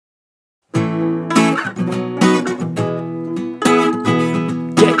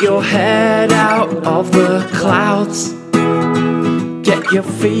Get your head out of the clouds. Get your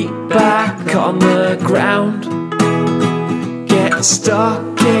feet back on the ground. Get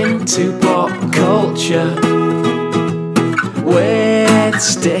stuck into pop culture with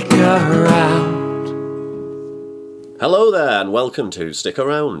Stick Around. Hello there and welcome to Stick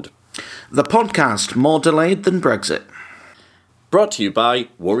Around. The podcast more delayed than Brexit. Brought to you by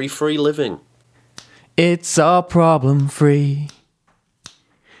Worry-Free Living. It's all problem-free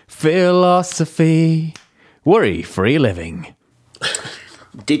philosophy. Worry-free living.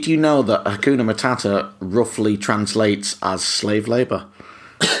 Did you know that Hakuna Matata roughly translates as slave labour?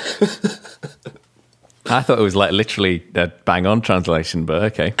 I thought it was like literally a bang-on translation, but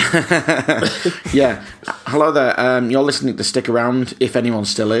okay. Yeah. Hello there. You're listening to Stick Around, if anyone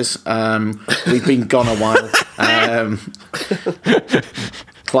still is. We've been gone a while.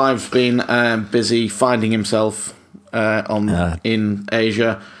 Clive's been busy finding himself in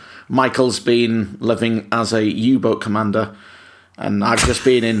Asia. Michael's been living as a U-boat commander. And I've just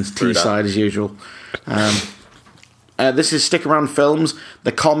been in Teesside as usual. This is Stick Around Films,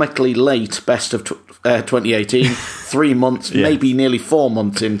 the comically late best of 2018. 3 months, maybe nearly 4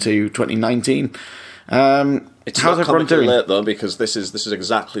 months into 2019. It's how's not everyone comically doing? late though, because this is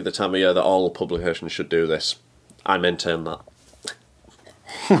exactly the time of year that all publications should do this. I maintain that.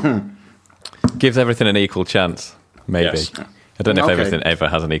 Gives everything an equal chance, maybe. Yes. I don't know if Okay. everything ever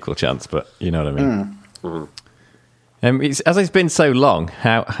has an equal chance, but you know what I mean. As it's been so long,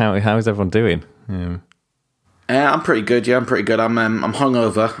 how is everyone doing? I'm pretty good. Yeah, I'm pretty good. I'm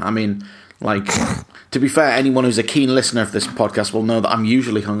hungover. I mean, like, to be fair, anyone who's a keen listener of this podcast will know that I'm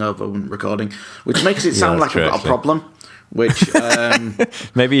usually hungover when recording, which makes it sound that's like true, I've got a problem. Which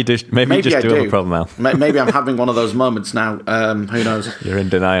Maybe you just I do have a problem, Al. Maybe I'm having one of those moments now. Who knows? You're in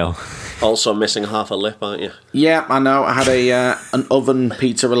denial. Also missing half a lip, aren't you? Yeah, I know. I had an oven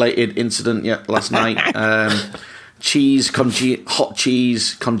pizza related incident last night. Hot cheese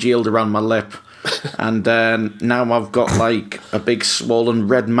congealed around my lip, and now I've got like a big swollen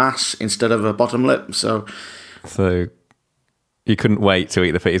red mass instead of a bottom lip. So You couldn't wait to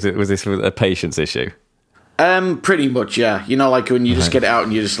eat the pizza. Was this a patience issue? Pretty much, yeah. You know, like when you just get it out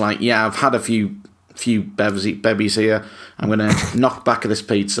and you're just like, yeah, I've had a few bevies here. I'm going to knock back of this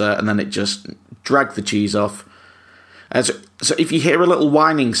pizza, and then it just dragged the cheese off. So if you hear a little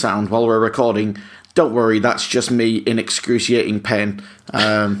whining sound while we're recording, don't worry, that's just me in excruciating pain.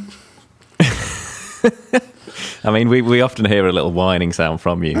 I mean, we often hear a little whining sound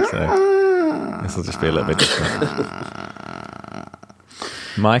from you, so this will just be a little bit different.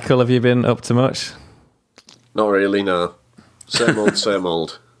 Michael, have you been up to much? Not really, no. Same old, same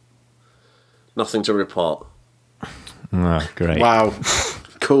old. Nothing to report. Oh, great. Wow.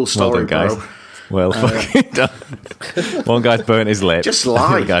 Cool story, well done, guys. bro. Well fucking done. One guy's burnt his lip. Just lie. The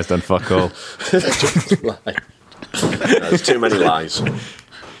other guy's done fuck all. Just lie. No, there's too many lies.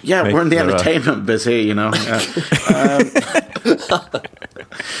 Yeah, we're in the There are. entertainment biz here, you know.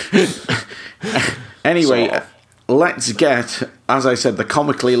 Anyway, Sort of. let's get, as I said, the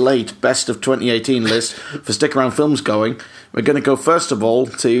comically late best of 2018 list for Stick Around Films going. We're going to go, first of all,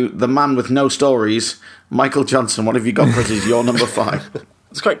 to the man with no stories, Michael Johnson. What have you got for us as your number 5?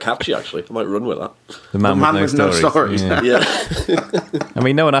 It's quite catchy, actually. I might run with that. The man, man with with no no stories. Yeah. Yeah. I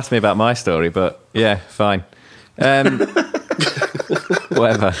mean, no one asked me about my story, but yeah, fine.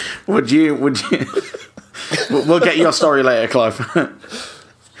 Whatever. Would you? We'll get your story later, Clive.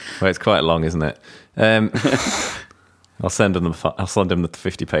 Well, it's quite long, isn't it? I'll send him the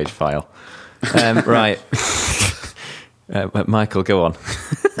 50-page file. Right. Michael, go on.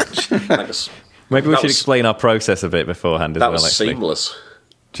 Maybe we should explain our process a bit beforehand as That well, was actually. seamless.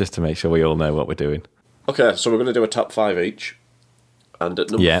 Just to make sure we all know what we're doing. Okay, so we're going to do a top 5 each. And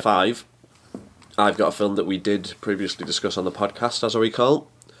at number 5, I've got a film that we did previously discuss on the podcast, as I recall.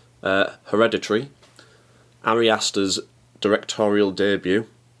 Hereditary. Ari Aster's directorial debut.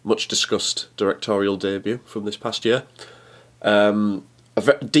 Much discussed directorial debut from this past year. A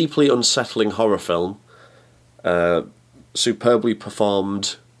deeply unsettling horror film. Superbly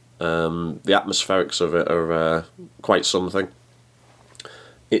performed. The atmospherics of it are quite something.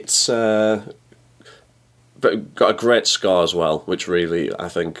 It's but got a great score as well, which really, I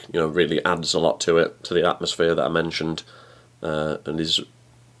think, really adds a lot to it, to the atmosphere that I mentioned, and is,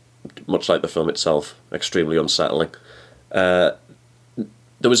 much like the film itself, extremely unsettling. There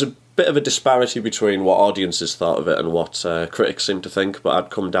was a bit of a disparity between what audiences thought of it and what critics seemed to think, but I'd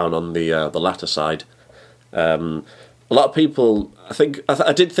come down on the latter side. A lot of people,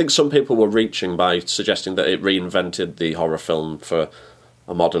 I did think some people were reaching by suggesting that it reinvented the horror film for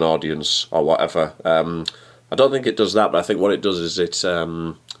a modern audience or whatever. I don't think it does that, but I think what it does is it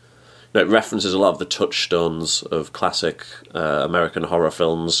it references a lot of the touchstones of classic American horror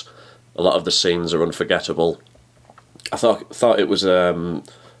films. A lot of the scenes are unforgettable. I thought it was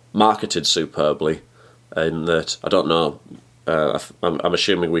marketed superbly, in that I don't know. I'm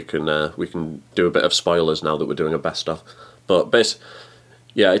assuming we can do a bit of spoilers now that we're doing a best of, but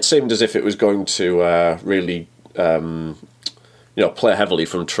it seemed as if it was going to really play heavily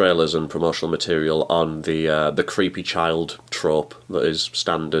from trailers and promotional material on the creepy child trope that is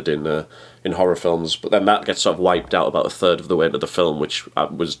standard in horror films. But then that gets sort of wiped out about a third of the way into the film, which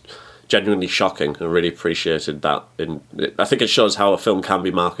was genuinely shocking. I really appreciated that. I think it shows how a film can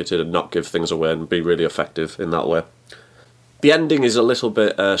be marketed and not give things away and be really effective in that way. The ending is a little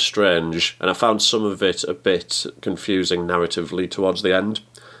bit strange, and I found some of it a bit confusing narratively towards the end.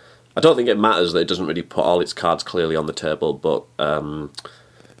 I don't think it matters that it doesn't really put all its cards clearly on the table, but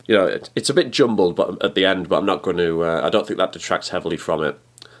it's a bit jumbled at the end. But I'm not going to. I don't think that detracts heavily from it.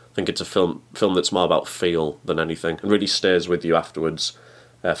 I think it's a film that's more about feel than anything, and really stays with you afterwards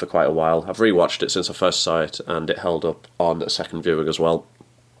for quite a while. I've rewatched it since I first saw it, and it held up on a second viewing as well.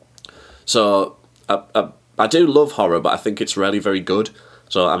 So I do love horror, but I think it's rarely very good.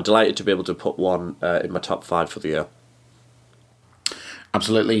 So I'm delighted to be able to put one in my top 5 for the year.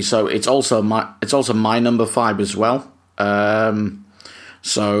 Absolutely. So it's also my number 5 as well.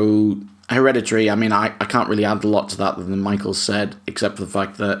 So Hereditary. I mean, I can't really add a lot to that than Michael said, except for the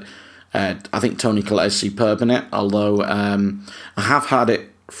fact that I think Toni Collette is superb in it. Although I have had it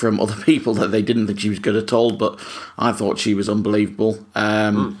from other people that they didn't think she was good at all, but I thought she was unbelievable.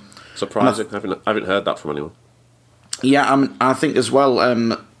 Surprising. I haven't heard that from anyone. Yeah, I think as well.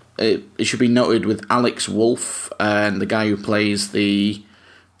 It should be noted with Alex Wolff and the guy who plays the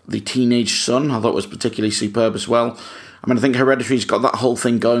teenage son. I thought was particularly superb as well. I mean, I think Hereditary's got that whole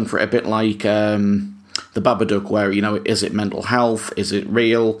thing going for it, a bit like the Babadook, where is it mental health? Is it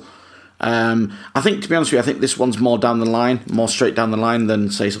real? I think, to be honest with you, I think this one's more straight down the line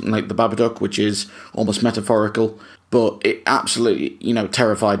than say something like the Babadook, which is almost metaphorical. But it absolutely,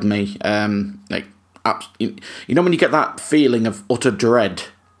 terrified me. When you get that feeling of utter dread.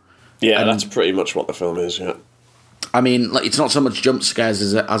 Yeah, that's pretty much what the film is, yeah. I mean, it's not so much jump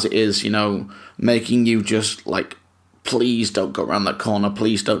scares as it is, making you just, please don't go around that corner,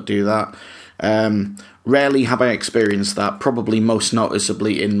 please don't do that. Rarely have I experienced that, probably most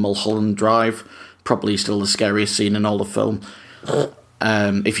noticeably in Mulholland Drive, probably still the scariest scene in all the film.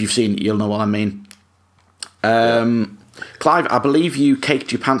 If you've seen it, you'll know what I mean. Clive, I believe you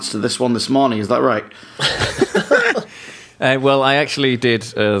caked your pants to this one this morning, is that right? Well, I actually did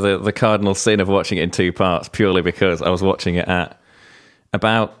the cardinal sin of watching it in 2 parts, purely because I was watching it at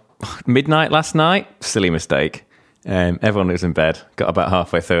about midnight last night. Silly mistake. Everyone was in bed, got about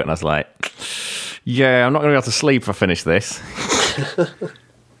halfway through it, and I was like, yeah, I'm not going to be able to sleep if I finish this.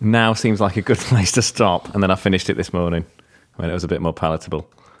 Now seems like a good place to stop. And then I finished it this morning when it was a bit more palatable.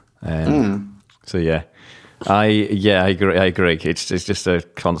 So, yeah. I agree. It's just a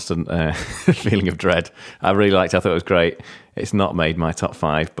constant feeling of dread. I really liked it. I thought it was great. It's not made my top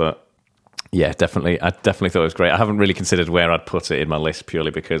 5, but yeah, definitely. I definitely thought it was great. I haven't really considered where I'd put it in my list purely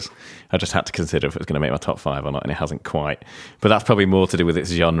because I just had to consider if it was going to make my top 5 or not, and it hasn't quite. But that's probably more to do with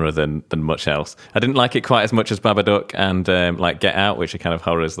its genre than much else. I didn't like it quite as much as Babadook and Get Out, which are kind of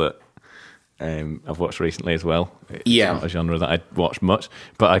horrors that I've watched recently as well. It's not a genre that I'd watched much,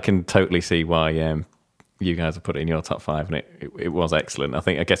 but I can totally see why you guys have put it in your top 5, and it was excellent.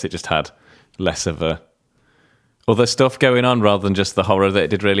 I guess it just had less of other stuff going on rather than just the horror that it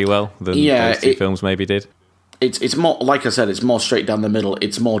did really well than those 2 films maybe did. It's more, like I said, it's more straight down the middle.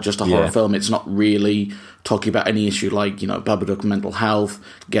 It's more just a horror film. It's not really talking about any issue like, Babadook, mental health,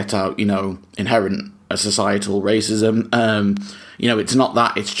 Get Out, inherent societal racism. It's not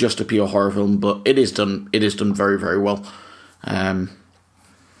that. It's just a pure horror film, but it is done very, very well.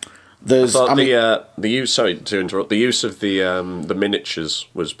 The use. Sorry to interrupt. The use of the miniatures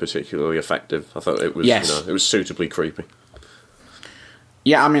was particularly effective. I thought it was it was suitably creepy.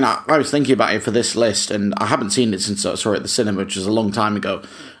 Yeah, I mean, I was thinking about it for this list, and I haven't seen it since I saw it at the cinema, which was a long time ago.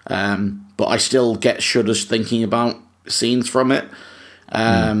 But I still get shudders thinking about scenes from it.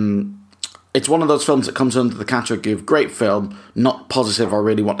 It's one of those films that comes under the category of great film, not positive. I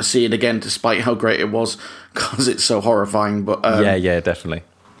really want to see it again, despite how great it was, because it's so horrifying. But yeah, definitely.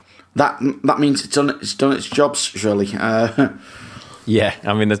 That means it's done its jobs, surely. Yeah,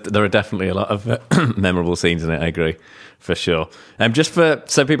 I mean, there are definitely a lot of memorable scenes in it, I agree, for sure. Just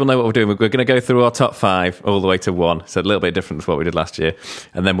so people know what we're doing, we're going to go through our top 5 all the way to 1, so a little bit different to what we did last year,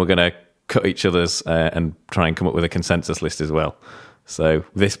 and then we're going to cut each other's and try and come up with a consensus list as well. So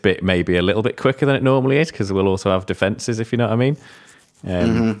this bit may be a little bit quicker than it normally is because we'll also have defences, if you know what I mean.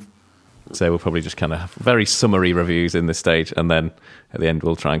 So we'll probably just kind of have very summary reviews in this stage, and then at the end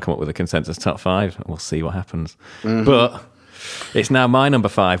we'll try and come up with a consensus top 5, and we'll see what happens. But it's now my number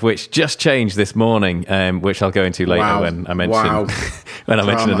 5, which just changed this morning, which I'll go into later when I mention when I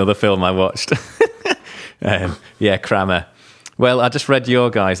mention another film I watched. Kramer. Well, I just read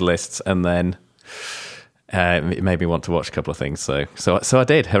your guys' lists, and then it made me want to watch a couple of things. So I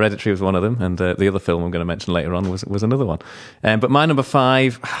did. Hereditary was one of them, and the other film I'm going to mention later on was another one. But my number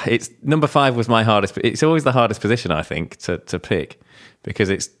 5, number 5 was my hardest. It's always the hardest position, I think, to pick, because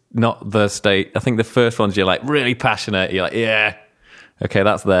it's not the state. I think the first one's you're like really passionate. You're like, yeah, okay,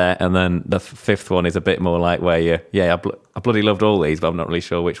 that's there. And then the fifth one is a bit more like where I bloody loved all these, but I'm not really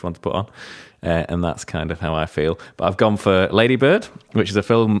sure which one to put on. And that's kind of how I feel. But I've gone for Lady Bird, which is a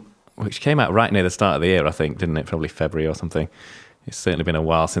film which came out right near the start of the year, I think, didn't it? Probably February or something. It's certainly been a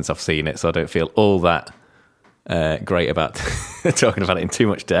while since I've seen it, so I don't feel all that great about talking about it in too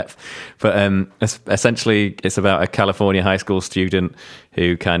much depth. But essentially, it's about a California high school student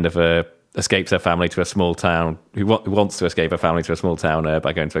who kind of escapes her family to a small town, who wants to escape her family to a small town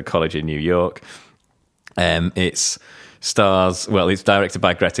by going to a college in New York. It's directed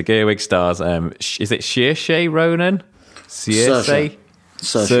by Greta Gerwig, stars, is it Saoirse Ronan? Saoirse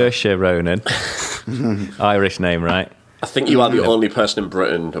Ronan. Irish name, right? I think you are the only person in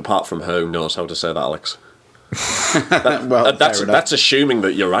Britain, apart from her, who knows how to say that, Alex. That's assuming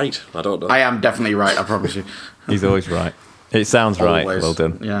that you're right. I don't know. I am definitely right, I promise you. He's always right. It sounds right. Always. Well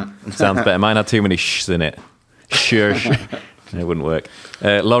done. Yeah. Sounds better. Mine had too many sh's in it. Sure. It wouldn't work.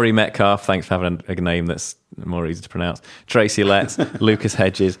 Laurie Metcalf, thanks for having a name that's more easy to pronounce. Tracy Letts, Lucas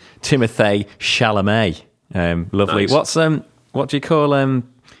Hedges, Timothée Chalamet. Lovely. Nice. What do you call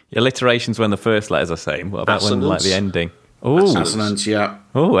alliterations when the first letters are same? What about when like the ending? Oh, Assonance, yeah.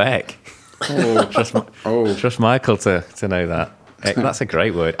 Oh, heck. Trust Michael to know that. That's a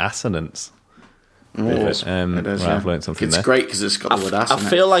great word, assonance. It is, I've learned something it's there. Great because it's got the word ass I in it.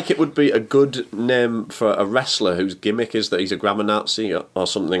 feel like it would be a good name for a wrestler whose gimmick is that he's a grammar Nazi or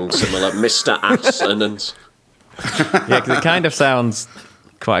something similar. Mr. Assonance. Yeah, because it kind of sounds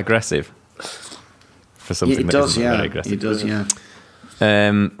quite aggressive for something that isn't very aggressive. It does, yeah.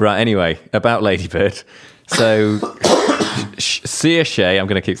 Right, anyway, about Lady Bird. So, Saoirse, I'm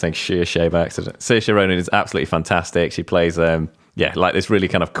going to keep saying Saoirse by accident. Saoirse Ronan is absolutely fantastic. She plays, like this really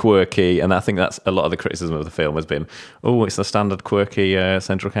kind of quirky, and I think that's a lot of the criticism of the film has been, it's the standard quirky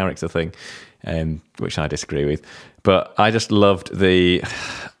central character thing, which I disagree with. But I just loved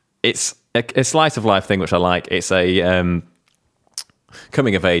it's a slice of life thing, which I like. It's a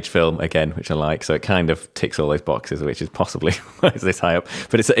coming of age film again, which I like. So it kind of ticks all those boxes, which is possibly why it's this high up.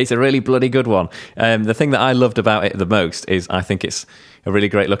 But it's a really bloody good one. The thing that I loved about it the most is I think it's a really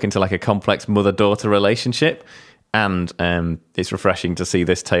great look into like a complex mother-daughter relationship, and it's refreshing to see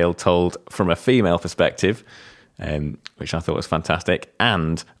this tale told from a female perspective, which I thought was fantastic.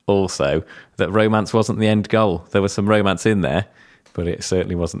 And also that romance wasn't the end goal. There was some romance in there, but it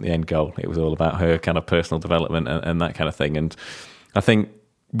certainly wasn't the end goal. It was all about her kind of personal development and that kind of thing. And I think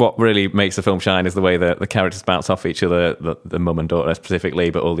what really makes the film shine is the way that the characters bounce off each other, the mum and daughter specifically,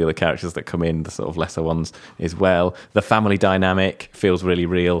 but all the other characters that come in, the sort of lesser ones as well. The family dynamic feels really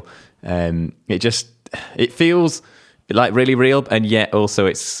real. It feels like really real, and yet also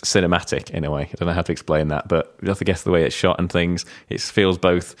it's cinematic in a way. I don't know how to explain that, but you have to guess the way it's shot and things. It feels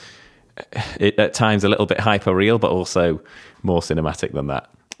both, at times, a little bit hyper real, but also more cinematic than that.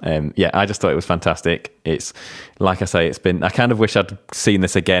 I just thought it was fantastic. It's like I say, I kind of wish I'd seen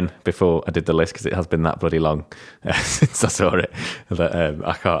this again before I did the list, because it has been that bloody long since I saw it that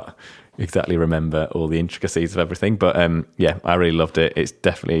I can't exactly remember all the intricacies of everything. But I really loved it.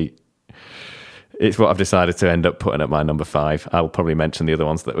 It's what I've decided to end up putting at my number 5. I'll probably mention the other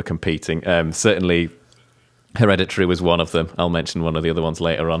ones that were competing. Certainly Hereditary was one of them. I'll mention one of the other ones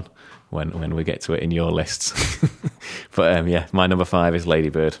later on when we get to it in your lists. But my number 5 is Lady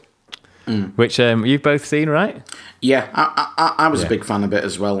Bird, which you've both seen, right? Yeah, I was a big fan of it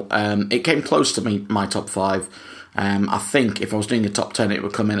as well. It came close to my top 5. I think if I was doing a top 10, it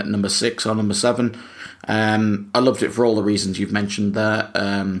would come in at number 6 or number 7. I loved it for all the reasons you've mentioned there.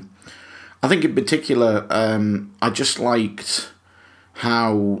 I think in particular, I just liked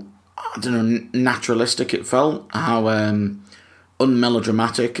how, naturalistic it felt, how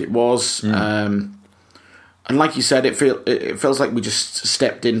unmelodramatic it was. And like you said, it feels like we just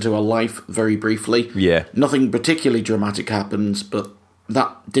stepped into a life very briefly. Yeah. Nothing particularly dramatic happens, but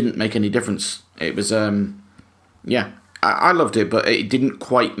that didn't make any difference. It was, I loved it, but it didn't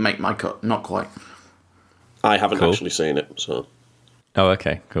quite make my cut. Not quite. I haven't actually seen it, so... Oh,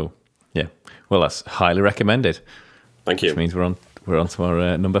 okay, cool. Yeah. Well, that's highly recommended. Thank you. Which means we're on to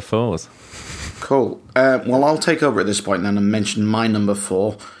our number 4s. Cool. Well, I'll take over at this point then and mention my number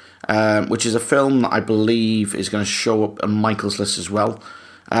 4, which is a film that I believe is going to show up on Michael's list as well.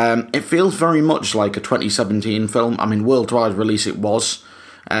 It feels very much like a 2017 film. I mean, worldwide release it was,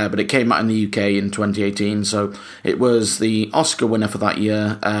 but it came out in the UK in 2018, so it was the Oscar winner for that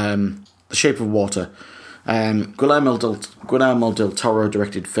year, The Shape of Water. Guillermo del Toro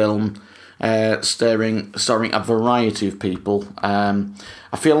directed film, starring a variety of people.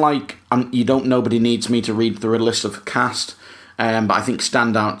 I feel like nobody needs me to read through a list of cast, but I think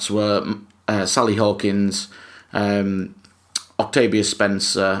standouts were Sally Hawkins, Octavia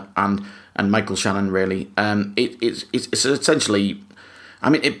Spencer, and Michael Shannon. Really, it's essentially,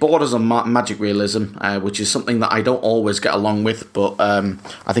 I mean, it borders on magic realism, which is something that I don't always get along with, but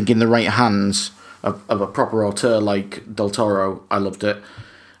I think in the right hands of a proper auteur like Del Toro, I loved it.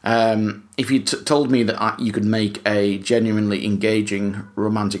 If you told me that you could make a genuinely engaging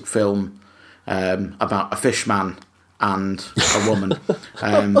romantic film about a fish man and a woman,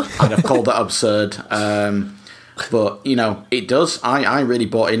 I'd have called that absurd. But, it does. I really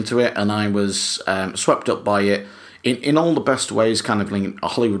bought into it, and I was swept up by it in all the best ways, kind of like a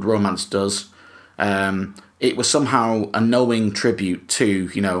Hollywood romance does. It was somehow a knowing tribute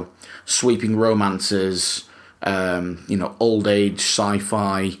to, sweeping romances, old age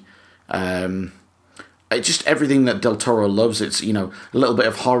sci-fi, just everything that Del Toro loves. It's, a little bit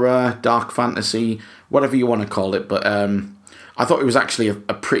of horror, dark fantasy, whatever you want to call it. But I thought it was actually a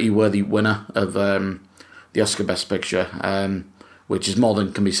pretty worthy winner of the Oscar Best Picture, which is more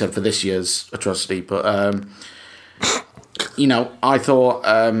than can be said for this year's atrocity. But I thought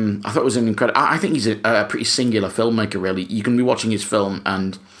it was an incredible. I think he's a pretty singular filmmaker. Really, you can be watching his film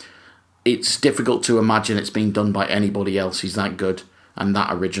and it's difficult to imagine it's being done by anybody else. He's that good and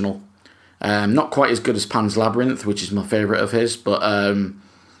that original. Not quite as good as Pan's Labyrinth, which is my favourite of his, but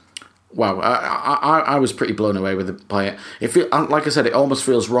wow, I was pretty blown away by it. Like I said, it almost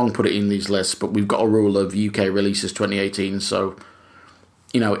feels wrong put it in these lists, but we've got a rule of UK releases 2018, so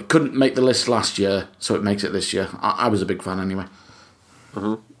it couldn't make the list last year, so it makes it this year. I was a big fan anyway.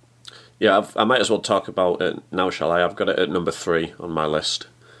 Mm-hmm. Yeah, I might as well talk about it now, shall I? I've got it at number 3 on my list.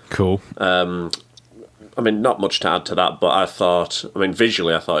 Cool. I mean, not much to add to that, but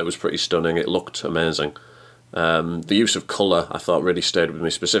visually I thought it was pretty stunning. It looked amazing. The use of colour I thought really stayed with me,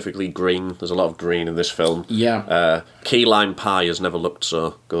 specifically green. There's a lot of green in this film. Yeah. Key lime pie has never looked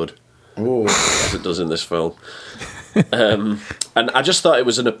so good as it does in this film. And I just thought it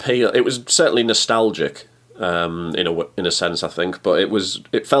was an appeal. It was certainly nostalgic in a sense, I think, but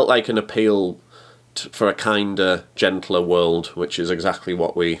it felt like an appeal for a kinder, gentler world, which is exactly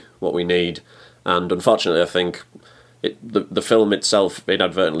what we need. And unfortunately, I think the film itself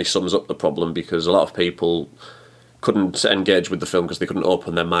inadvertently sums up the problem, because a lot of people couldn't engage with the film because they couldn't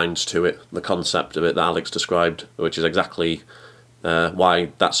open their minds to it, the concept of it that Alex described, which is exactly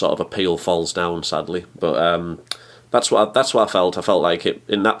why that sort of appeal falls down, sadly. But that's what I felt. I felt like it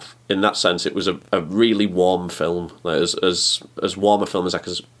in that sense. It was a really warm film, like as warm a film as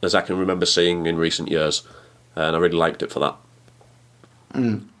I can remember seeing in recent years, and I really liked it for that.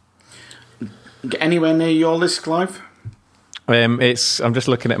 Anywhere near your list, Clive? I'm just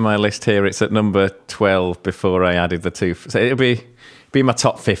looking at my list here. It's at number 12 before I added the 2. So it'll be my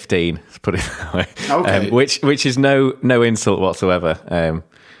top 15. Let's put it that way. Okay. Which is no insult whatsoever.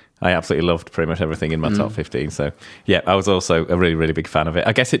 I absolutely loved pretty much everything in my top 15. So yeah, I was also a really, really big fan of it.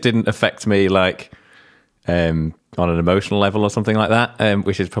 I guess it didn't affect me like on an emotional level or something like that,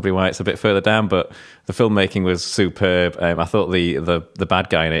 which is probably why it's a bit further down. But the filmmaking was superb. I thought the bad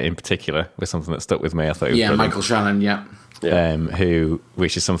guy in it in particular was something that stuck with me. I thought, yeah, Michael Shannon, yeah.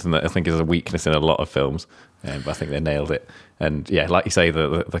 Which is something that I think is a weakness in a lot of films, but I think they nailed it. And yeah, like you say,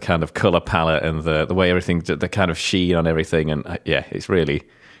 the kind of colour palette and the way everything, the kind of sheen on everything, and yeah, it's really,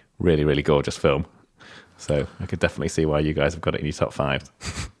 really, really gorgeous film. So I could definitely see why you guys have got it in your top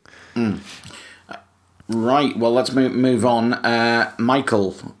 5. Right, well, let's move on.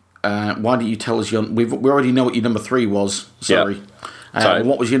 Michael, why don't you tell us we already know what your number 3 was. Sorry. Sorry.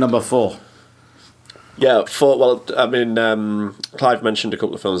 What was your number 4? Yeah, Clive mentioned a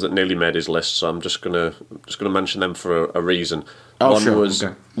couple of films that nearly made his list, so I'm just gonna mention them for a reason.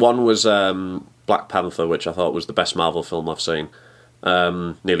 One was Black Panther, which I thought was the best Marvel film I've seen.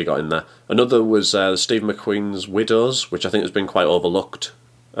 Nearly got in there. Another was Steve McQueen's Widows, which I think has been quite overlooked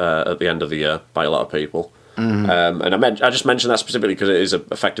at the end of the year by a lot of people. And I just mentioned that specifically because it is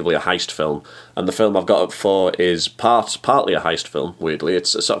effectively a heist film, and the film I've got up for is partly a heist film. Weirdly,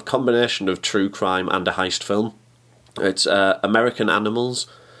 it's a sort of combination of true crime and a heist film. It's American Animals,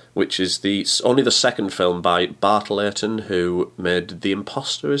 which is only the second film by Bart Layton, who made The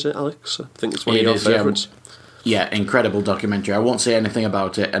Imposter, is it, Alex? I think it's one of your favourites. Yeah, incredible documentary. I won't say anything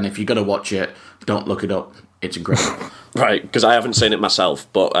about it, and if you're going to watch it, don't look it up. It's incredible. Right, because I haven't seen it myself,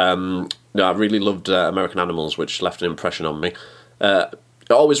 but no, I really loved American Animals, which left an impression on me.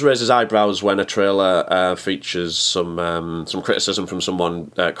 It always raises eyebrows when a trailer features some criticism from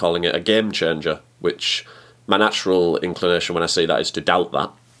someone calling it a game changer, which my natural inclination when I see that is to doubt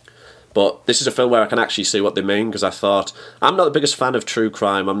that. But this is a film where I can actually see what they mean, because I thought, I'm not the biggest fan of true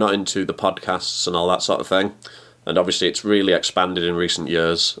crime, I'm not into the podcasts and all that sort of thing, and obviously it's really expanded in recent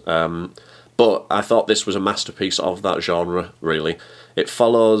years, but I thought this was a masterpiece of that genre, really. It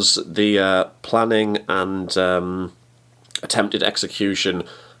follows the planning and attempted execution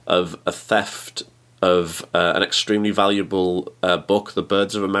of a theft of an extremely valuable book, The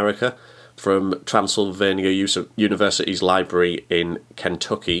Birds of America, from Transylvania University's library in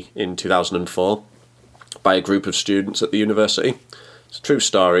Kentucky in 2004 by a group of students at the university. It's a true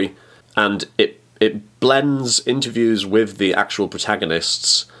story, and it blends interviews with the actual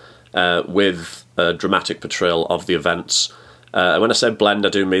protagonists with a dramatic portrayal of the events. When I say blend, I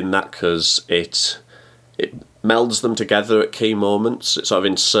do mean that because it melds them together at key moments. It sort of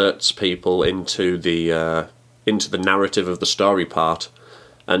inserts people into the narrative of the story part.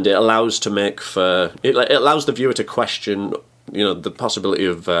 And it allows it allows the viewer to question, the possibility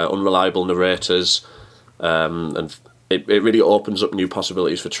of unreliable narrators, and it really opens up new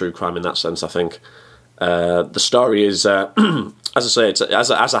possibilities for true crime in that sense. I think the story is, as I say, it's as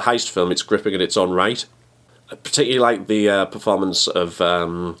a heist film, it's gripping in its own right. I particularly like the performance of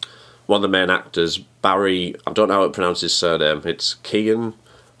one of the main actors, Barry. I don't know how to pronounce his surname. It's Keegan.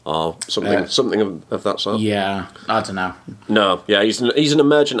 Or something of that sort. Yeah, I don't know. No, yeah, he's an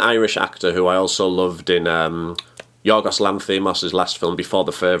emergent Irish actor who I also loved in Yorgos Lanthimos' last film, Before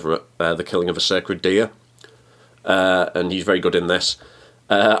the Favourite, The Killing of a Sacred Deer, and he's very good in this.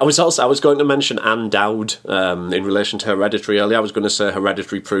 I was going to mention Anne Dowd in relation to Hereditary earlier. I was going to say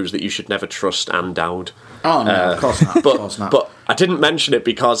Hereditary proves that you should never trust Anne Dowd. Oh no, of course not. Of course not. But I didn't mention it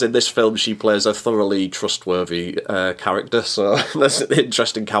because in this film she plays a thoroughly trustworthy character, so that's an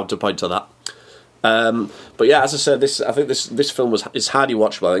interesting counterpoint to that. But yeah, as I said, I think this film is hardly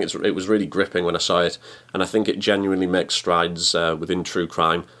watchable. I think it was really gripping when I saw it, and I think it genuinely makes strides within true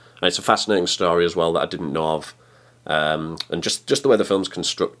crime. And it's a fascinating story as well that I didn't know of. And just the way the film's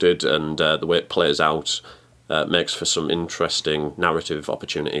constructed and the way it plays out makes for some interesting narrative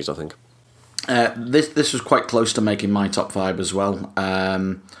opportunities, I think. This was quite close to making my top 5 as well.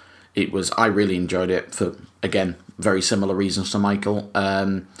 I really enjoyed it for, again, very similar reasons to Michael.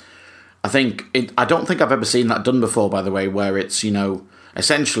 I don't think I've ever seen that done before, by the way, where it's,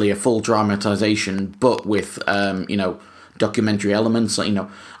 essentially a full dramatization, but with, documentary elements.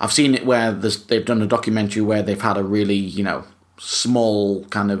 I've seen it where they've done a documentary where they've had a really, small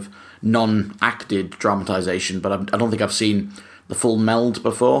kind of non-acted dramatization, but I don't think I've seen the full meld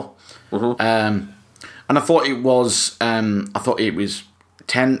before. Mm-hmm. And I thought it was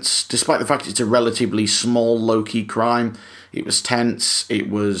tense, despite the fact it's a relatively small, low-key crime. It was tense. It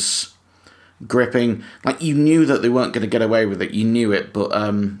was gripping. Like, you knew that they weren't going to get away with it. You knew it, but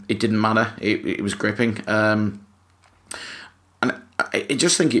it didn't matter. It was gripping. And I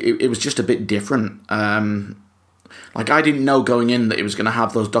just think it was just a bit different. I didn't know going in that it was going to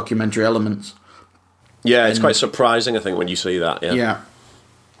have those documentary elements. Yeah, it's quite surprising, I think, when you see that. Yeah.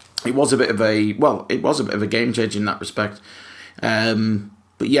 It was a bit of a game changer in that respect.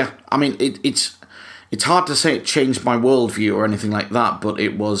 But yeah, I mean, it's hard to say it changed my worldview or anything like that, but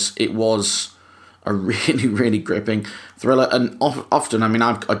it was a really, really gripping thriller. And often, I mean,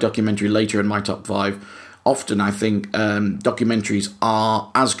 I've got a documentary later in my top 5. Often, I think documentaries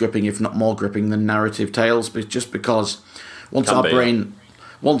are as gripping, if not more gripping, than narrative tales, but just because once our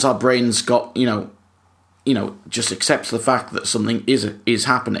brain's got just accepts the fact that something is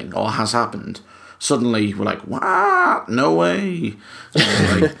happening or has happened, suddenly we're like, what? No way.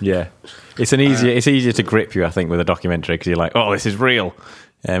 Yeah, it's easier to grip you, I think, with a documentary because you're like, oh, this is real.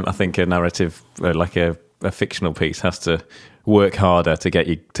 I think a narrative, like a fictional piece, has to work harder to get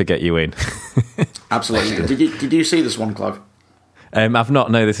you in. Absolutely. Did you see this one, Clive? I've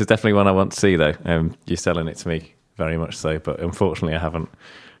not. No, this is definitely one I want to see, though. You're selling it to me very much so, but unfortunately I haven't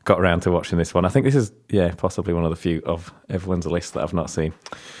got around to watching this one. I think this is, possibly one of the few of everyone's list that I've not seen.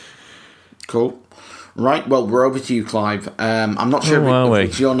 Cool. Right, well, we're over to you, Clive. I'm not sure if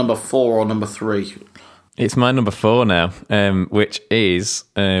it's your number 4 or number 3. It's my number 4 now, which is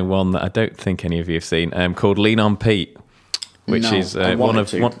one that I don't think any of you have seen, called Lean on Pete, which is one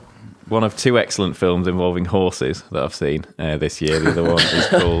of one of two excellent films involving horses that I've seen this year. The other one is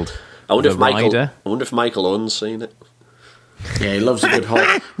called I wonder The if Michael. Rider. I wonder if Michael Owen's seen it. Yeah, he loves a good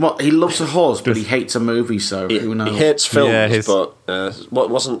horse. Well, he loves a horse, but he hates a movie, so who knows? He hates films, Yeah, but what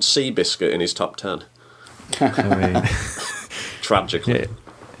wasn't Seabiscuit in his top 10? I mean, Tragically. yeah,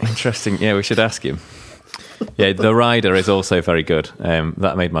 interesting. Yeah, we should ask him. Yeah, The Rider is also very good.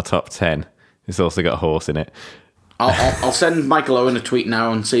 That made my top 10. It's also got a horse in it. I'll send Michael Owen a tweet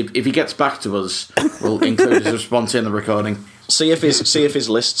now and see if he gets back to us. We'll include his response in the recording. See if his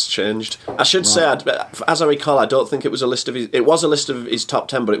list's changed. I should say, as I recall, I don't think it was a list of his. It was a list of his top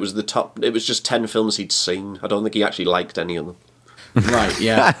 10, but it was It was just 10 films he'd seen. I don't think he actually liked any of them. Right?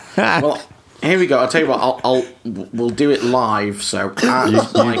 Yeah. Well, here we go. I'll tell you what. We'll do it live. So, You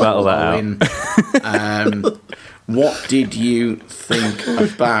battle that Owen, what did you think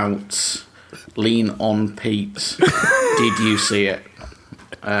about Lean on Pete? Did you see it?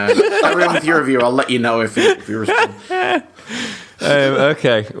 Carry on with your review. I'll let you know if you respond.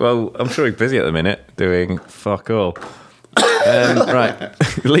 Okay, well, I'm sure he's busy at the minute doing fuck all. Right,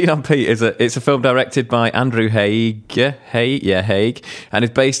 Lean on Pete it's a film directed by Andrew Haig, and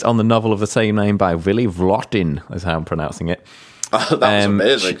it's based on the novel of the same name by Willy Vlotin, is how I'm pronouncing it. Oh, that was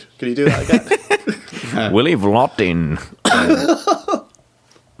amazing. Can you do that again? Willy Vlotin.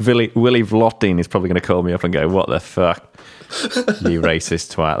 Willy Vlotin is probably going to call me up and go, "What the fuck, you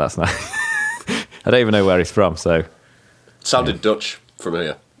racist twat?" That's not. I don't even know where he's from, so. Sounded Dutch from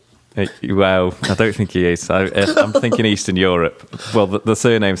here. Well, I don't think he is. I'm thinking Eastern Europe. Well, the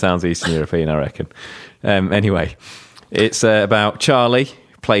surname sounds Eastern European, I reckon. Anyway, it's about Charlie,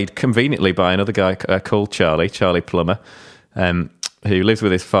 played conveniently by another guy called Charlie Plummer, who lives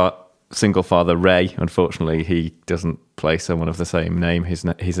with his single father, Ray. Unfortunately, he doesn't play someone of the same name.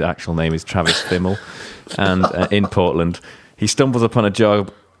 His actual name is Travis Fimmel. And in Portland, he stumbles upon a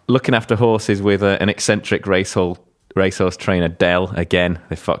job looking after horses with an eccentric racehorse trainer, Dell. Again,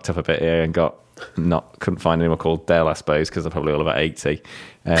 they fucked up a bit here and couldn't find anyone called Dell, I suppose, because they're probably all about 80.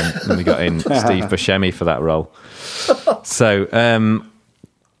 And we got in Steve Buscemi for that role. So,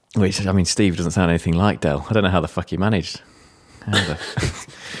 Steve doesn't sound anything like Dell. I don't know how the fuck he managed.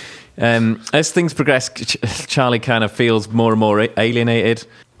 As things progress, Charlie kind of feels more and more alienated,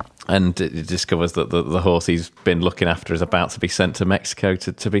 and discovers that the horse he's been looking after is about to be sent to Mexico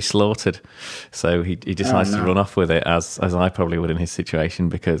to be slaughtered. So he decides to run off with it, as I probably would in his situation,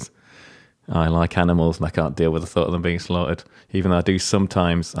 because I like animals and I can't deal with the thought of them being slaughtered, even though I do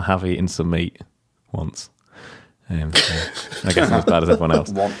sometimes. I have eaten some meat once. So I guess I'm as bad as everyone else.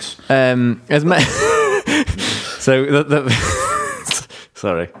 Once.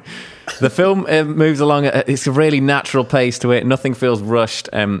 Sorry. The film moves along. It's a really natural pace to it. Nothing feels rushed.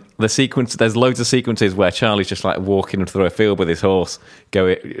 There's loads of sequences where Charlie's just like walking through a field with his horse.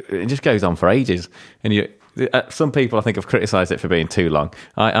 It just goes on for ages. And some people, I think, have criticised it for being too long.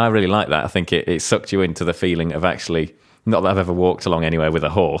 I really like that. I think it sucked you into the feeling of actually, not that I've ever walked along anywhere with a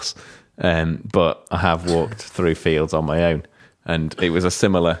horse, but I have walked through fields on my own. And it was a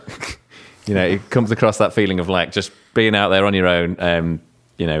similar, it comes across that feeling of like just being out there on your own.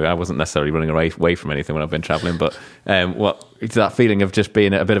 I wasn't necessarily running away from anything when I've been travelling, but it's that feeling of just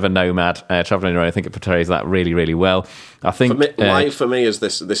being a bit of a nomad, travelling around. I think it portrays that really, really well. I think for me is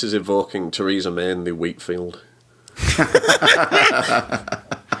this is evoking Theresa May in the Wheatfield.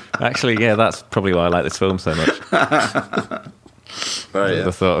 Actually, yeah, that's probably why I like this film so much. Right, yeah.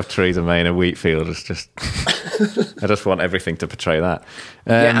 The thought of Theresa May in a wheat field is just... I just want everything to portray that.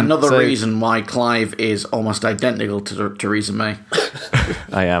 Another reason why Clive is almost identical to Theresa May.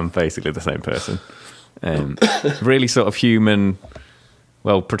 I am basically the same person. Really sort of human...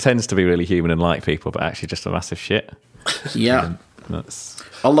 Well, pretends to be really human and like people, but actually just a massive shit. Yeah.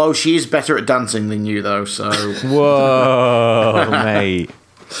 Although she is better at dancing than you, though, so... Whoa, mate.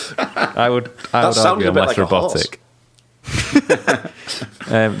 I would argue I'm less robotic.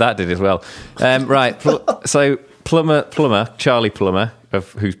 That did as well. Right, so Plummer, Charlie Plummer,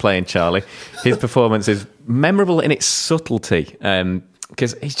 who's playing Charlie, his performance is memorable in its subtlety,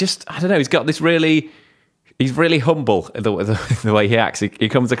 because he's just, I don't know, he's got this he's really humble the way he acts. He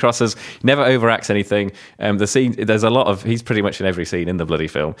comes across as never overacts anything. The scene, he's pretty much in every scene in the bloody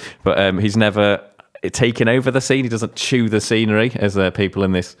film, but he's never taken over the scene. He doesn't chew the scenery, as people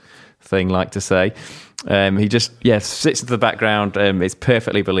in this thing like to say. He just sits into the background. It's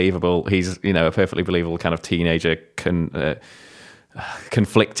perfectly believable. He's a perfectly believable kind of teenager,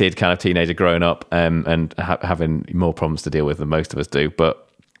 conflicted kind of teenager growing up, and having more problems to deal with than most of us do. But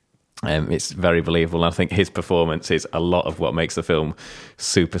It's very believable. And I think his performance is a lot of what makes the film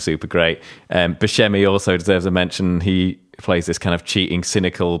super, super great. Buscemi also deserves a mention. He plays this kind of cheating,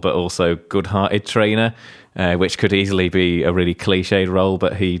 cynical, but also good-hearted trainer, which could easily be a really cliched role,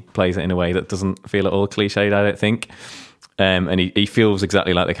 but he plays it in a way that doesn't feel at all cliched, I don't think. And he feels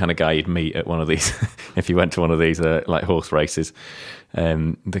exactly like the kind of guy you'd meet at one of these, if you went to one of these like horse races,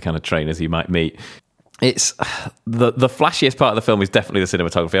 the kind of trainers you might meet. It's the flashiest part of the film is definitely the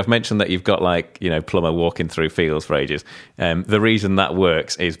cinematography. I've mentioned that you've got Plummer walking through fields for ages. The reason that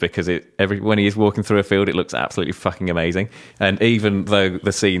works is because when he is walking through a field, it looks absolutely fucking amazing. And even though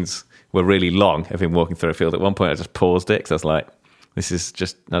the scenes were really long of him walking through a field, at one point I just paused it because I was like, I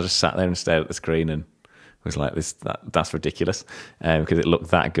just sat there and stared at the screen and was like, that's ridiculous, because it looked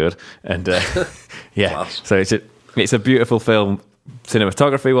that good. And yeah, so it's a beautiful film,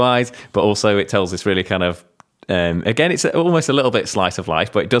 cinematography wise, but also it tells this really kind of again, it's almost a little bit slice of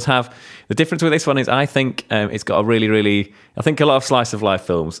life, but it does have the difference with this one is I think it's got a really, really, I think a lot of slice of life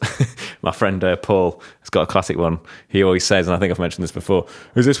films, my friend Paul has got a classic one. He always says, and I think I've mentioned this before,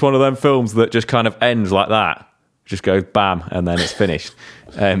 is this one of them films that just kind of ends like that, just goes bam and then it's finished?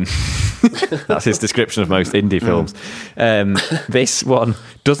 That's his description of most indie films. This one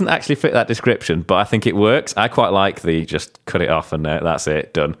doesn't actually fit that description, but I think it works. I quite like the just cut it off and that's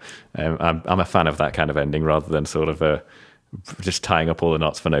it, done. I'm a fan of that kind of ending rather than sort of just tying up all the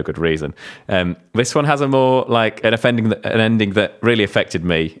knots for no good reason. This one has a more like an ending that really affected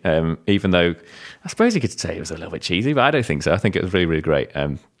me, even though I suppose you could say it was a little bit cheesy, but I don't think so. I think it was really, really great.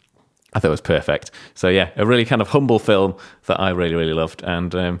 I thought it was perfect. So yeah, a really kind of humble film that I really, really loved.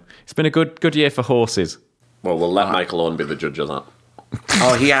 And it's been a good year for horses. Well, we'll let Michael Owen be the judge of that.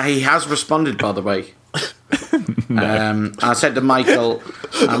 Oh, he has responded, by the way. No. I said to Michael,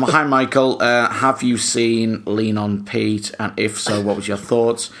 hi Michael, have you seen Lean on Pete? And if so, what was your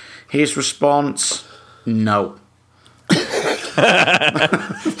thoughts? His response, no. Well,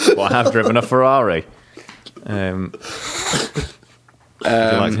 I have driven a Ferrari. Would you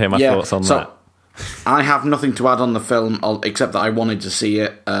like to hear my thoughts on that? I have nothing to add on the film except that I wanted to see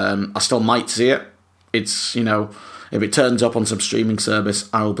it. I still might see it. It's, if it turns up on some streaming service,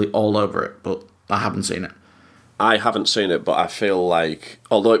 I will be all over it, but I haven't seen it. I haven't seen it, but I feel like,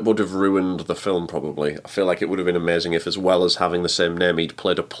 although it would have ruined the film probably, I feel like it would have been amazing if, as well as having the same name, he'd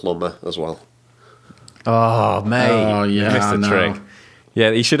played a plumber as well. Oh, mate. Oh, yeah, missed the trick. Yeah,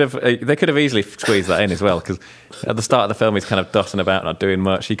 he should have. They could have easily squeezed that in as well, because at the start of the film he's kind of dotting about, not doing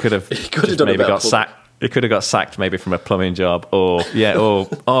much. He could have done maybe got sacked. He could have got sacked maybe from a plumbing job, or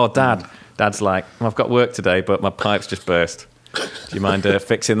Dad's like, I've got work today, but my pipe's just burst. Do you mind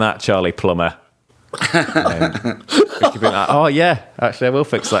fixing that, Charlie Plumber? We could be like, oh yeah, actually I will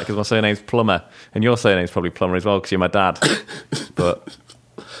fix that because my surname's Plumber, and your surname's probably Plumber as well because you're my dad. But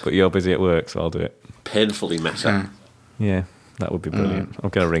you're busy at work, so I'll do it. Painfully messy. Yeah. That would be brilliant. I'm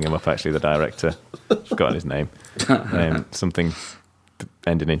going to ring him up, actually, the director. I've forgotten his name. Something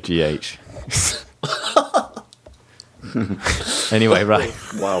ending in GH. Anyway, right.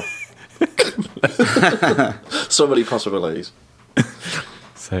 Wow. So many possibilities.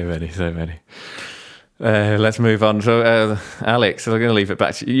 So many. Let's move on. So, Alex, I'm going to leave it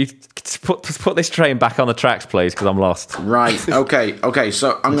back to you. Put this train back on the tracks, please, because I'm lost. Right. Okay.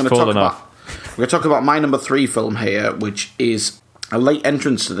 So I'm going to We're going to talk about my number 3 film here, which is a late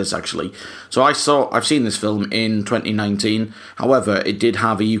entrance to this, actually. So I've seen this film in 2019. However, it did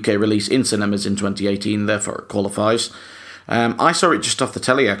have a UK release in cinemas in 2018, therefore it qualifies. I saw it just off the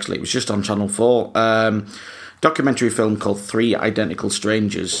telly, actually. It was just on Channel 4. Documentary film called 3 Identical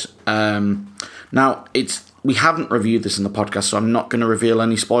Strangers. Now, we haven't reviewed this in the podcast, so I'm not going to reveal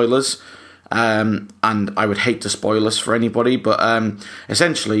any spoilers. And I would hate to spoil this for anybody, but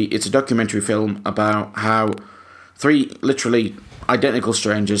essentially it's a documentary film about how 3 literally identical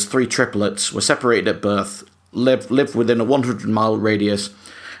strangers, 3 triplets, were separated at birth, lived within a 100-mile radius,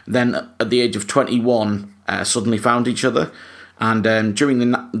 then at the age of 21 suddenly found each other, and during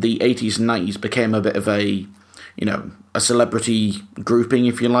the 80s and 90s became a bit of a celebrity grouping,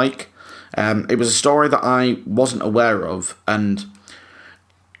 if you like. It was a story that I wasn't aware of, and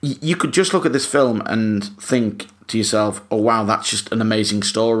you could just look at this film and think to yourself, oh wow, that's just an amazing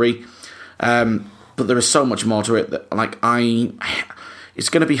story. But there is so much more to it that, it's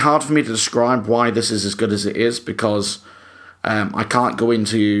going to be hard for me to describe why this is as good as it is, because I can't go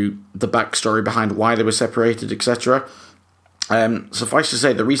into the backstory behind why they were separated, etc. Suffice to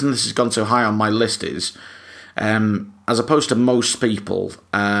say, the reason this has gone so high on my list is, as opposed to most people,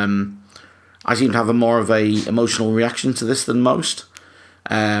 I seem to have a more of a emotional reaction to this than most.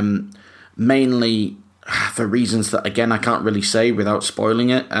 Mainly for reasons that, again, I can't really say without spoiling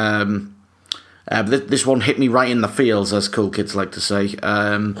it. This one hit me right in the feels, as cool kids like to say.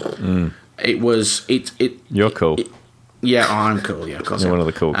 It was... You're cool. Yeah, I'm cool, yeah, of course. You're one of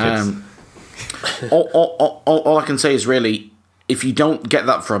the cool kids. All I can say is, really, if you don't get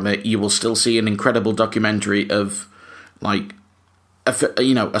that from it, you will still see an incredible documentary of, like,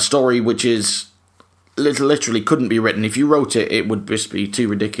 a story which is literally couldn't be written. If you wrote it, it would just be too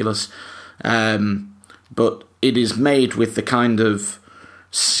ridiculous. But it is made with the kind of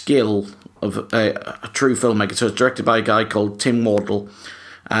skill of a true filmmaker. So it's directed by a guy called Tim Wardle.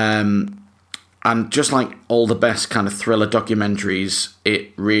 And just like all the best kind of thriller documentaries,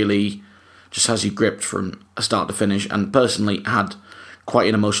 it really just has you gripped from start to finish, and personally had quite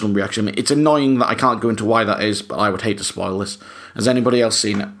an emotional reaction. It's annoying that I can't go into why that is, but I would hate to spoil this. Has anybody else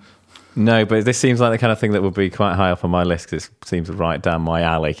seen it? No, but this seems like the kind of thing that would be quite high up on my list, because it seems right down my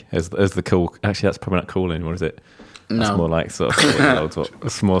alley as the cool... Actually, that's probably not cool anymore, is it? That's No. more like sort of 40-year-olds.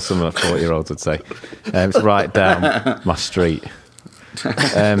 It's more similar 40-year-olds would say. It's right down my street.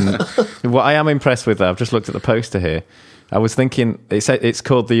 What I am impressed with, though, I've just looked at the poster here. I was thinking, it's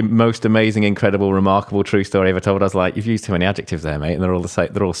called The Most Amazing, Incredible, Remarkable, True Story Ever Told. I was like, you've used too many adjectives there, mate, and they're all the same,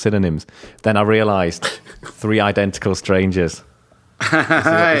 they're all synonyms. Then I realised 3 identical strangers. You see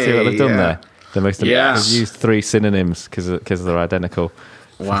what they've done there? The most Yes. They've used 3 synonyms because they're identical.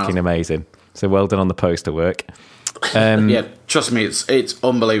 Wow. Fucking amazing. So well done on the poster work. Yeah, trust me, it's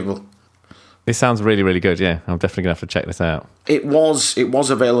unbelievable. This sounds really, really good. Yeah, I'm definitely gonna have to check this out. It was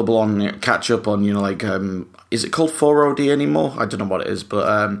available on catch up on, is it called 4OD anymore? I don't know what it is,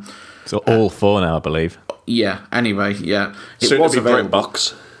 but So all 4 now, I believe. yeah. Anyway, yeah, it Soon was to be available.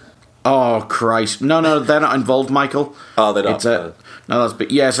 BritBox. Oh Christ! No, they're not involved, Michael. Oh, they're not. It's, no, that's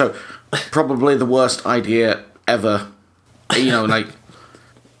but yeah. So probably the worst idea ever.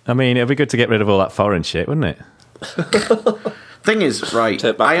 I mean, it'd be good to get rid of all that foreign shit, wouldn't it? Thing is, right?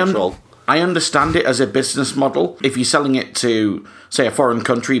 Take back control. I understand it as a business model. If you're selling it to, say, a foreign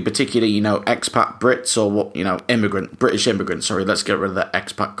country, particularly, expat Brits or British immigrants. Sorry, let's get rid of that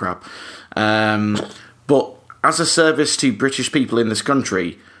expat crap. But as a service to British people in this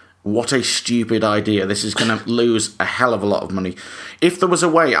country, what a stupid idea. This is going to lose a hell of a lot of money. If there was a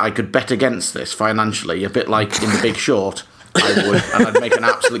way I could bet against this financially, a bit like in The Big Short, I would, and I'd make an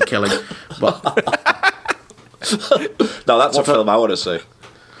absolute killing. But No, that's a film I want to see.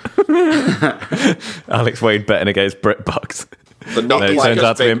 Alex Wade betting against BritBox. But not It quite turns as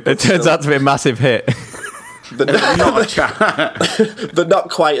out to big, be but it turns still- out to be a massive hit. not a chance. They're not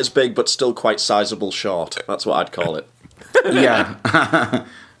quite as big, but still quite sizable short. That's what I'd call it. Yeah.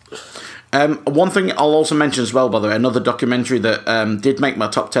 One thing I'll also mention as well, by the way, another documentary that did make my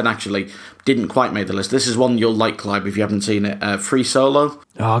top 10 actually, didn't quite make the list. This is one you'll like, Clive, if you haven't seen it. Free Solo.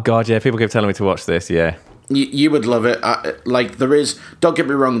 Oh god, yeah, people keep telling me to watch this. Yeah, You would love it. There is, don't get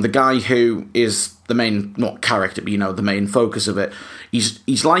me wrong, the guy who is the main, not character, but the main focus of it,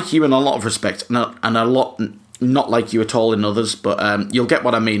 he's like you in a lot of respects, and a lot not like you at all in others, but you'll get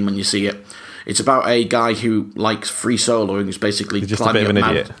what I mean when you see it. It's about a guy who likes free soloing, who's basically he's just a bit of an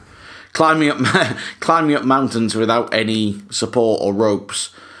idiot. climbing up mountains without any support or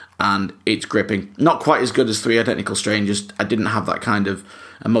ropes, and it's gripping. Not quite as good as 3 Identical Strangers. I didn't have that kind of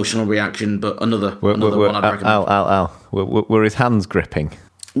emotional reaction, but another one I'd recommend. Al. Were his hands gripping?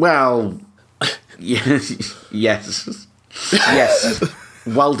 Well, yes.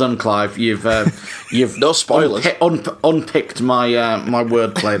 Well done, Clive. You've No spoilers. unpicked my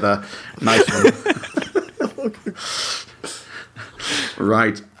wordplay there. Nice one.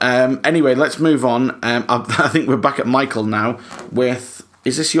 Right. Anyway, let's move on. I think we're back at Michael now.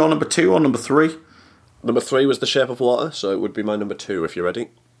 Is this your number 2 or number 3? Number 3 was The Shape of Water, so it would be my number 2 if you're ready.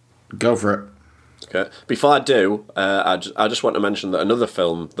 Go for it. Okay. Before I do, I just want to mention that another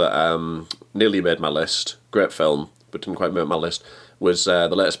film that nearly made my list, great film, but didn't quite make my list, was the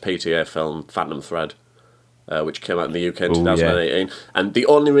latest PTA film, Phantom Thread, which came out in the UK in 2018. Yeah. And the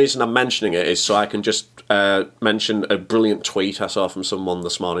only reason I'm mentioning it is so I can just mention a brilliant tweet I saw from someone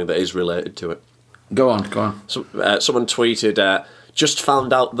this morning that is related to it. Go on. So, someone tweeted, just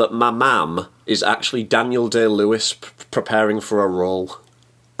found out that my mam is actually Daniel Day-Lewis preparing for a role.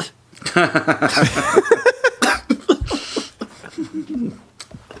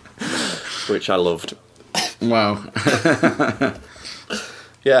 Which I loved. Wow.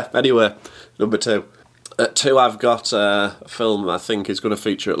 Yeah, anyway, number 2. At 2, I've got a film I think is going to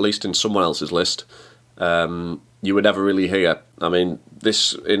feature at least in someone else's list. You would never really hear. I mean,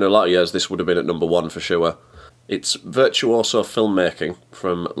 this in a lot of years, this would have been at number 1 for sure. It's virtuoso filmmaking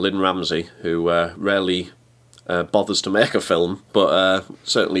from Lynn Ramsey, who rarely bothers to make a film, but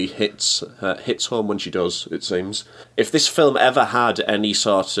certainly hits home when she does, it seems. If this film ever had any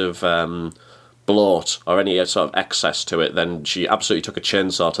sort of bloat or any sort of excess to it, then she absolutely took a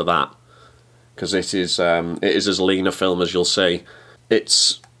chainsaw to that, because it is as lean a film as you'll see.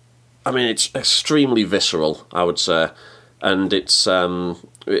 It's extremely visceral, I would say, and it's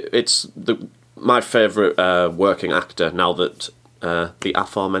my favourite working actor now that the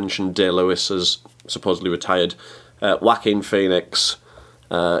aforementioned Day-Lewis has supposedly retired. Joaquin Phoenix,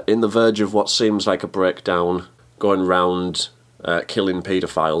 in the verge of what seems like a breakdown, going round killing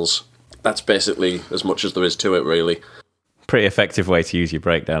paedophiles. That's basically as much as there is to it, really. Pretty effective way to use your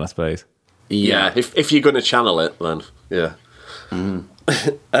breakdown, I suppose. Yeah, if you're going to channel it, then yeah.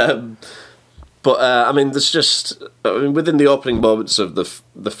 There's just within the opening moments of the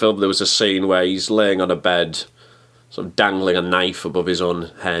film, there was a scene where he's laying on a bed, sort of dangling a knife above his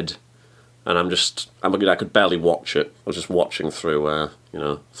own head, and I could barely watch it. I was just watching through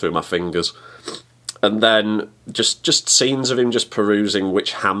my fingers, and then just scenes of him just perusing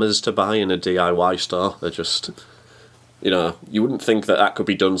which hammers to buy in a DIY store. They're just, you wouldn't think that could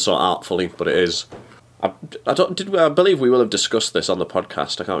be done so artfully, but it is. I believe we will have discussed this on the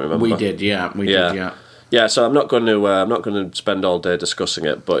podcast. I can't remember. We did, yeah. Yeah, so I'm not going to spend all day discussing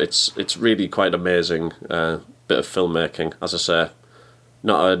it, but it's really quite amazing bit of filmmaking. As I say,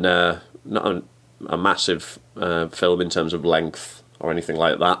 not a massive film in terms of length or anything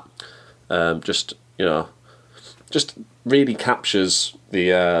like that. Just really captures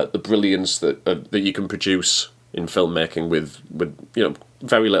the brilliance that you can produce in filmmaking with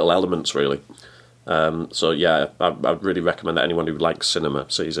very little elements, really. So yeah, I'd really recommend that anyone who likes cinema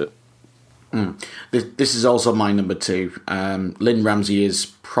sees it. This is also my number 2. Lynne Ramsay is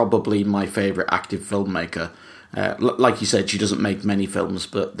probably my favourite active filmmaker. Like you said, she doesn't make many films,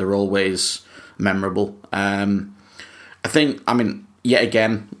 but they're always memorable. Yet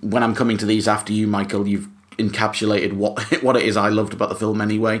again, when I'm coming to these after you, Michael, you've encapsulated what it is I loved about the film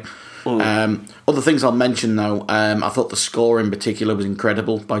anyway. Other things I'll mention, though, I thought the score in particular was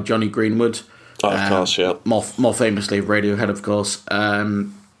incredible by Johnny Greenwood. Oh, of course, yeah. More famously of Radiohead, of course.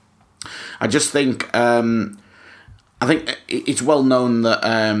 I just think I think it's well known that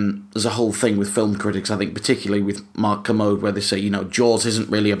there's a whole thing with film critics, I think particularly with Mark Kermode, where they say, Jaws isn't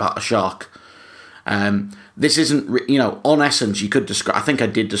really about a shark. This isn't, on essence, you could describe, I think I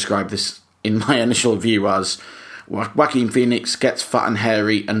did describe this in my initial view as Joaquin Phoenix gets fat and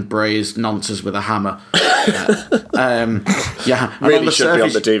hairy and brays nonsense with a hammer. Yeah. Really should be on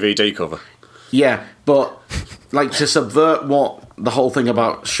the DVD cover. Yeah, but to subvert what the whole thing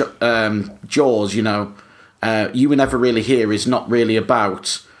about Jaws, you would never really hear is not really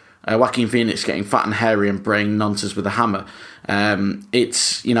about Joaquin Phoenix getting fat and hairy and braying nonsense with a hammer.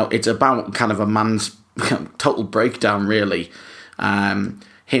 It's about kind of a man's total breakdown, really.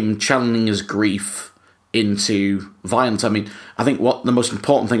 Him channeling his grief into violence. I think what the most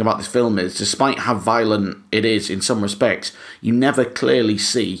important thing about this film is, despite how violent it is in some respects, you never clearly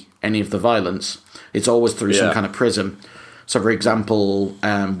see any of the violence. It's always through some kind of prism. So, for example,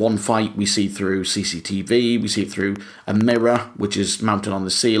 one fight we see through CCTV, we see it through a mirror, which is mounted on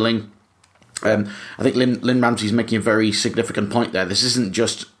the ceiling. I think Lynne Ramsay's making a very significant point there. This isn't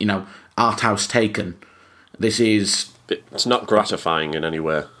just, art house taken. This is... It's not gratifying in any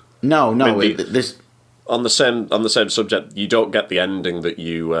way. No. This... On the same subject, you don't get the ending that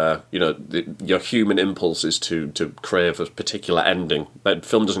your human impulse is to crave a particular ending. But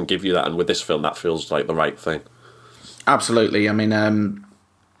film doesn't give you that, and with this film, that feels like the right thing. Absolutely.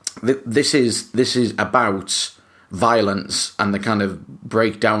 This is about violence and the kind of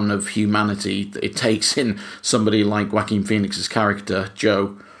breakdown of humanity that it takes in somebody like Joaquin Phoenix's character,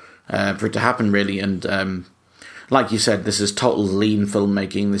 Joe, for it to happen, really. And like you said, this is total lean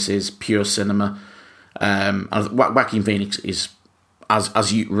filmmaking. This is pure cinema. Joaquin Phoenix is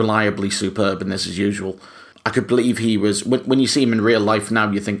as reliably superb in this as usual. I could believe he was... When you see him in real life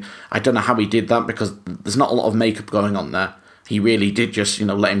now, you think, I don't know how he did that, because there's not a lot of makeup going on there. He really did just,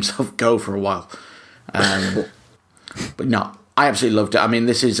 let himself go for a while. But no, I absolutely loved it.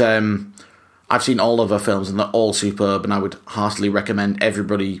 This is... I've seen all of her films, and they're all superb, and I would heartily recommend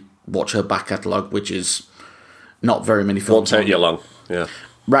everybody watch her back catalogue, which is not very many films. Won't take you long, yeah.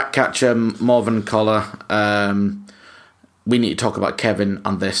 Ratcatcher, Morven Collar. We need to talk about Kevin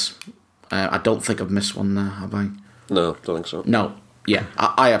and this. I don't think I've missed one there, have I? No, don't think so. No, yeah,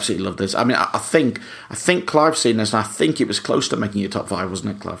 I absolutely love this. I think Clive's seen this, and I think it was close to making your top 5,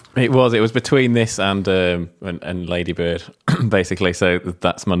 wasn't it, Clive? It was between this and Lady Bird, basically. So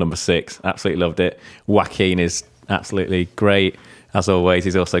that's my number 6. Absolutely loved it. Joaquin is absolutely great. as always,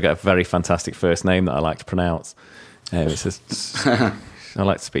 he's also got a very fantastic first name that I like to pronounce. It's just, I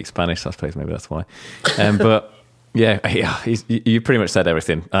like to speak Spanish, I suppose maybe that's why. But yeah, you pretty much said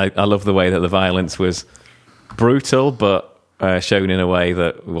everything. I love the way that the violence was brutal, but shown in a way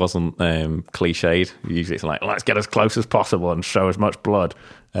that wasn't cliched. Usually it's like, let's get as close as possible and show as much blood.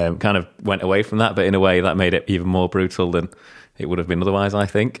 Kind of went away from that, but in a way that made it even more brutal than it would have been otherwise, I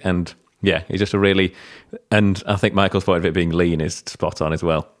think. And yeah, it's just a really... And I think Michael's point of it being lean is spot on as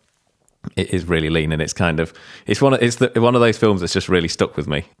well. It is really lean, and it's kind of... It's one of those films that's just really stuck with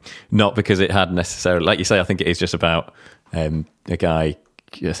me. Not because it had necessarily... Like you say, I think it is just about a guy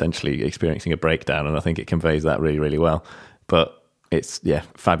essentially experiencing a breakdown, and I think it conveys that really, really well. But it's, yeah,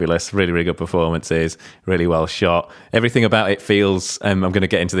 fabulous. Really, really good performances. Really well shot. Everything about it feels... I'm going to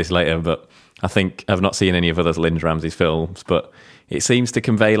get into this later, but I think I've not seen any of other Linda Ramsay's films, but it seems to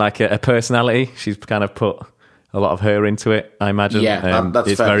convey like a personality. She's kind of put a lot of her into it, I imagine. Yeah, that's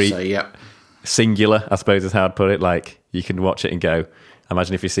it's fair very to say, yeah. Singular, I suppose is how I'd put it. Like, you can watch it and go...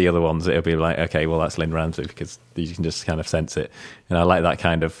 Imagine if you see other ones, it'll be like, okay, well, that's Linda Ramsay, because you can just kind of sense it. And I like that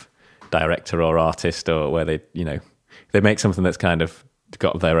kind of director or artist, or where they, you know... They make something that's kind of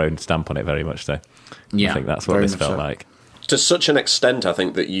got their own stamp on it very much so. Yeah, I think that's what this felt like. To such an extent, I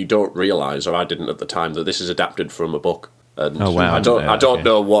think, that you don't realise, or I didn't at the time, that this is adapted from a book. And oh, wow. I don't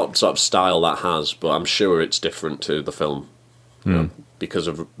know what sort of style that has, but I'm sure it's different to the film because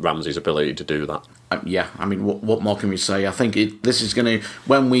of Ramsay's ability to do that. Yeah, I mean, what more can we say? I think this is going to,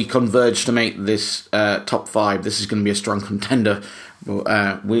 when we converge to make this top 5, this is going to be a strong contender.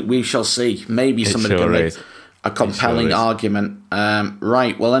 We shall see. Maybe somebody can make a compelling argument.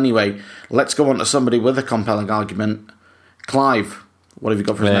 Right, well, anyway, let's go on to somebody with a compelling argument. Clive, what have you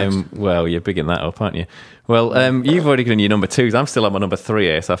got for us next? Well, you're bigging that up, aren't you? Well, you've already given your number 2s. I'm still on my number 3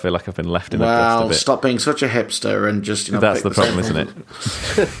 here, so I feel like I've been left in the dust a bit. Well, stop being such a hipster and just, That's the problem, isn't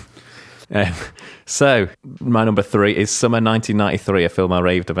it? So, my number 3 is Summer 1993, a film I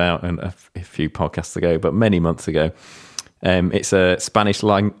raved about a few podcasts ago, but many months ago. It's a Spanish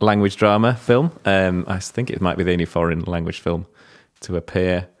language drama film. I think it might be the only foreign language film to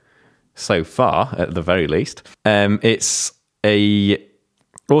appear so far, at the very least. It's a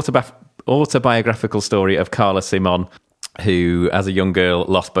autobiographical story of Carla Simon, who, as a young girl,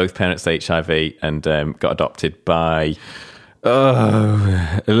 lost both parents to HIV and got adopted by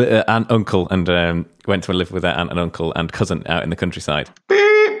an uncle, and went to live with their aunt and uncle and cousin out in the countryside.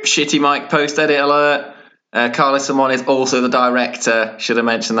 Beep, shitty Mike post-edit alert. Carla Simon is also the director. Should have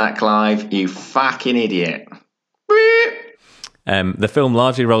mentioned that, Clive. You fucking idiot. The film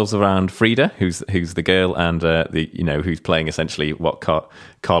largely rolls around Frida, who's the girl, and who's playing essentially what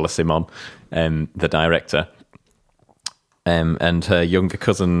Carla Simon, the director, and her younger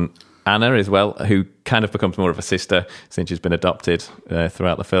cousin Anna as well, who kind of becomes more of a sister since she's been adopted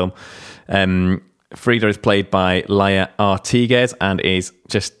throughout the film. Frida is played by Laia Artigues and is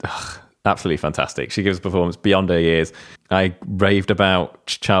just absolutely fantastic. She gives a performance beyond her years. I raved about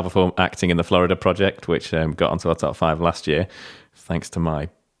child perform acting in the Florida Project, which got onto our top 5 last year, thanks to my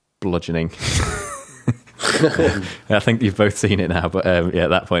bludgeoning. I think you've both seen it now, but at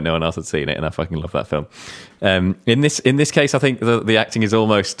that point no one else had seen it, and I fucking love that film. In this case, I think the acting is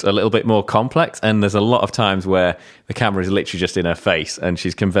almost a little bit more complex, and there's a lot of times where the camera is literally just in her face, and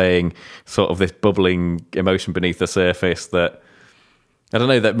she's conveying sort of this bubbling emotion beneath the surface that, I don't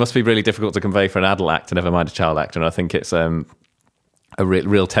know, that must be really difficult to convey for an adult actor, never mind a child actor. And I think it's a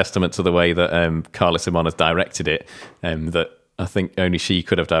real testament to the way that Carla Simon has directed it, that I think only she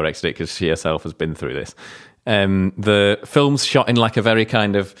could have directed it because she herself has been through this. The film's shot in like a very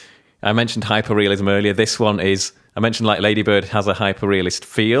kind of... I mentioned hyper-realism earlier. This one is... I mentioned like Lady Bird has a hyper-realist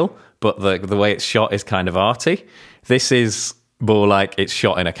feel, but the way it's shot is kind of arty. This is more like it's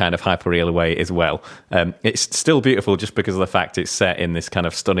shot in a kind of hyper-real way as well. It's still beautiful just because of the fact it's set in this kind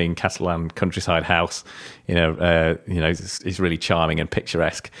of stunning Catalan countryside house. It's really charming and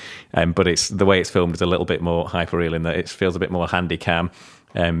picturesque. But it's the way it's filmed is a little bit more hyper-real in that it feels a bit more handy-cam,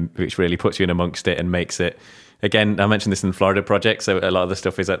 which really puts you in amongst it and makes it... Again, I mentioned this in the Florida Project, so a lot of the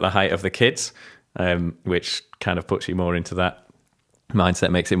stuff is at the height of the kids, which kind of puts you more into that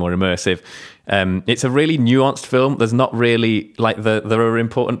mindset, makes it more immersive. It's a really nuanced film. There's not really there are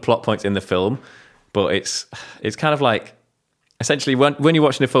important plot points in the film, but it's kind of like essentially when you're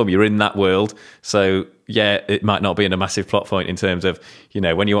watching a film, you're in that world. So yeah, it might not be in a massive plot point in terms of,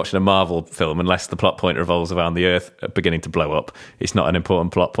 when you're watching a Marvel film, unless the plot point revolves around the Earth beginning to blow up, it's not an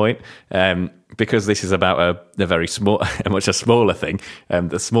important plot point. Because this is about a very small, a much smaller thing.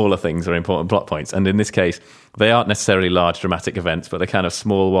 The smaller things are important plot points, and in this case, they aren't necessarily large dramatic events, but they're kind of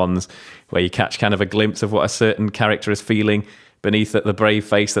small ones where you catch kind of a glimpse of what a certain character is feeling beneath the brave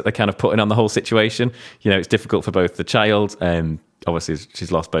face that they're kind of putting on the whole situation. You know, it's difficult for both the child, obviously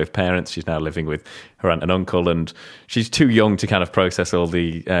she's lost both parents. She's now living with her aunt and uncle, and she's too young to kind of process all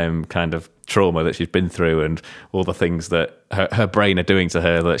the kind of trauma that she's been through and all the things that her brain are doing to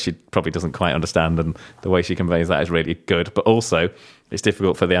her that she probably doesn't quite understand, and the way she conveys that is really good. But also it's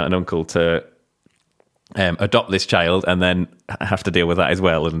difficult for the aunt and uncle to adopt this child and then have to deal with that as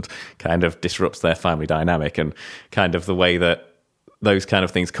well, and kind of disrupts their family dynamic, and kind of the way that those kind of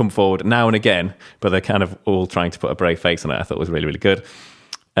things come forward now and again, but they're kind of all trying to put a brave face on it. I thought was really, really good.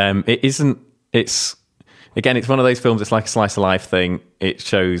 It's one of those films, it's like a slice of life thing. It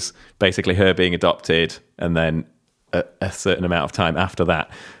shows basically her being adopted and then a certain amount of time after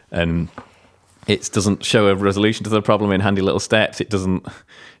that. And it doesn't show a resolution to the problem in handy little steps. It doesn't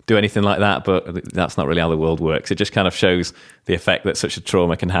do anything like that, but that's not really how the world works. It just kind of shows the effect that such a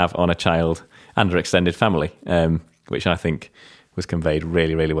trauma can have on a child and her extended family, which I think was conveyed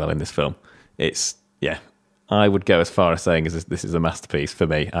really, really well in this film. I would go as far as saying this is a masterpiece for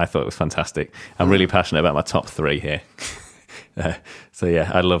me. I thought it was fantastic. I'm really passionate about my top 3 here.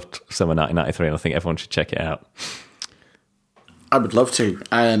 I loved Summer 1993, and I think everyone should check it out. I would love to.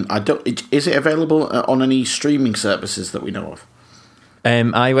 Is it available on any streaming services that we know of?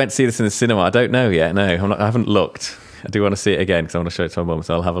 I went to see this in the cinema. I don't know yet. No, I haven't looked. I do want to see it again because I want to show it to my mum,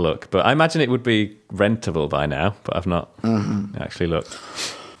 so I'll have a look. But I imagine it would be rentable by now, but I've not actually looked.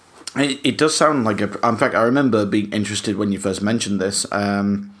 It does sound like in fact, I remember being interested when you first mentioned this.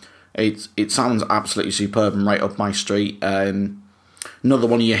 It sounds absolutely superb and right up my street. Another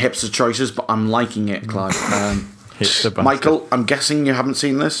one of your hipster choices, but I'm liking it, Clive. Michael, I'm guessing you haven't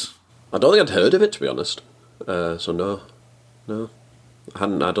seen this? I don't think I'd heard of it, to be honest. So no. I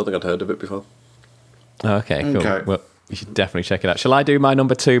don't think I'd heard of it before. Oh, okay, cool. Okay. Well, you should definitely check it out. Shall I do my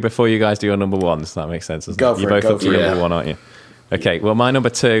number 2 before you guys do your number 1? Does that make sense? Go for it. You're both up for number 1, aren't you? Okay, well, my number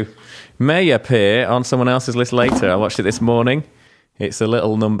 2 may appear on someone else's list later. I watched it this morning. It's a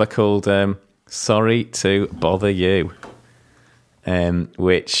little number called Sorry to Bother You,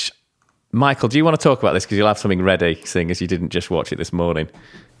 which... Michael, do you want to talk about this? Because you'll have something ready, seeing as you didn't just watch it this morning.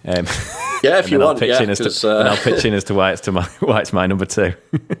 Yeah, if you want. And I'll pitch in as to why it's my number 2.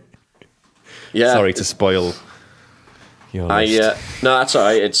 Yeah. Sorry to spoil your list. No, that's all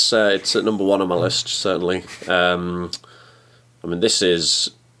right. It's at number 1 on my list, certainly. This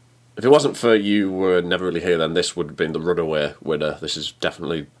is... If it wasn't for You Were Never Really Here, then this would have been the runaway winner. This is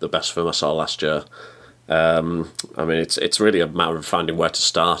definitely the best film I saw last year. It's really a matter of finding where to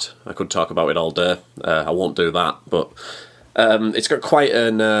start. I could talk about it all day. I won't do that, but it's got quite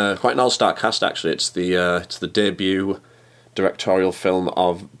an all-star cast. Actually, it's the debut directorial film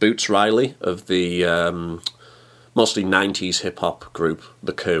of Boots Riley of the mostly 90s hip hop group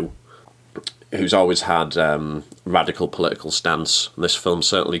The Coup, who's always had radical political stance. And this film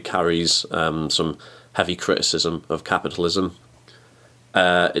certainly carries some heavy criticism of capitalism.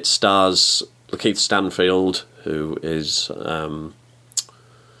 It stars Lakeith Stanfield, who is a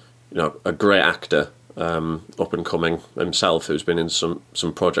great actor, up and coming himself, who's been in some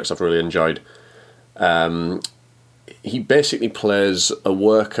projects I've really enjoyed. He basically plays a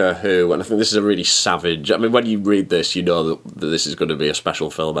worker who, and I think this is a really savage... when you read this, you know that this is going to be a special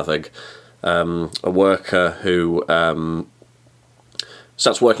film, I think. A worker who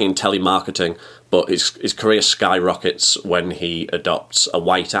starts working in telemarketing, but his career skyrockets when he adopts a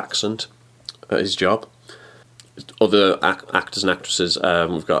white accent at his job. Other actors and actresses,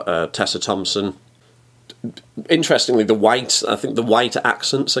 we've got Tessa Thompson. Interestingly, the white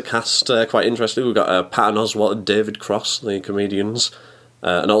accents are cast quite interestingly. We've got Patton Oswalt and David Cross, the comedians,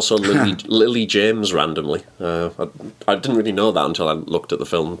 and also Lily James randomly. I didn't really know that until I looked at the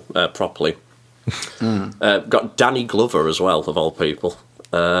film properly. Got Danny Glover as well, of all people.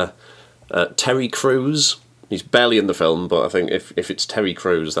 Terry Crews. He's barely in the film, but I think if it's Terry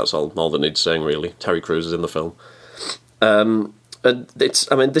Crews, that's all that needs saying, really. Terry Crews is in the film.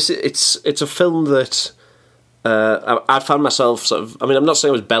 It's a film that I found myself sort of... I'm not saying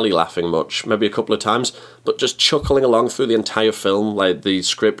I was belly laughing much, maybe a couple of times, but just chuckling along through the entire film. Like, the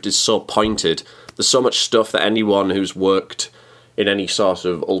script is so pointed. There's so much stuff that anyone who's worked in any sort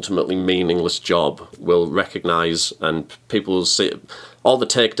of ultimately meaningless job will recognise, and people will see it. All the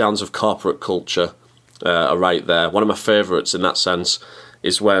takedowns of corporate culture are right there. One of my favourites in that sense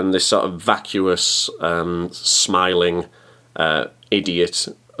is when this sort of vacuous, smiling idiot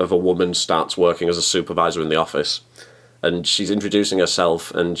of a woman starts working as a supervisor in the office, and she's introducing herself,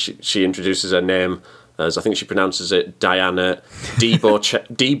 and she introduces her name as, I think she pronounces it, Diana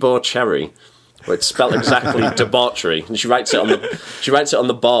Debo Cherry, where it's spelled exactly debauchery, and she writes it on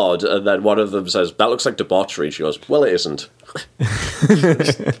the board, and then one of them says, "That looks like debauchery." She goes, "Well, it isn't."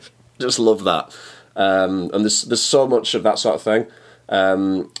 Just love that, and there's so much of that sort of thing.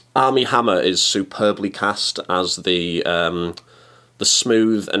 Armie Hammer is superbly cast as the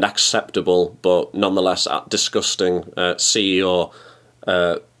smooth and acceptable, but nonetheless disgusting CEO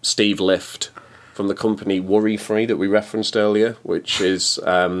Steve Lift from the company Worry Free that we referenced earlier, which is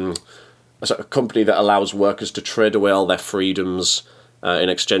a sort of company that allows workers to trade away all their freedoms in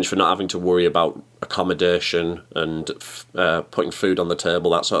exchange for not having to worry about accommodation and putting food on the table,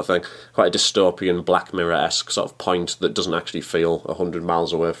 that sort of thing. Quite a dystopian Black Mirror-esque sort of point that doesn't actually feel 100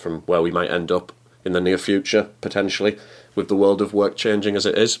 miles away from where we might end up in the near future, potentially, with the world of work changing as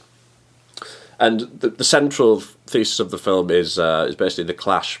it is. And the central thesis of the film is basically the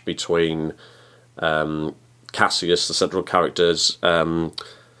clash between Cassius, the central character's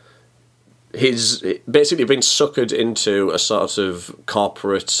he's basically been suckered into a sort of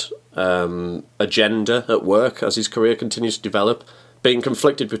corporate agenda at work as his career continues to develop, being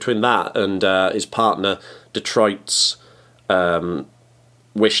conflicted between that and his partner Detroit's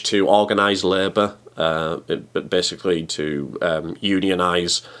wish to organise labour, but basically to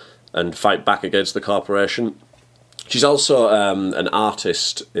unionise and fight back against the corporation. She's also an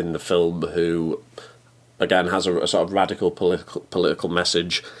artist in the film who, again, has a sort of radical political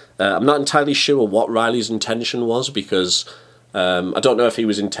message. I'm not entirely sure what Riley's intention was, because I don't know if he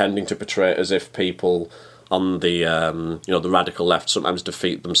was intending to portray it as if people on the the radical left sometimes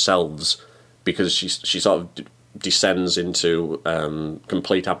defeat themselves, because she sort of descends into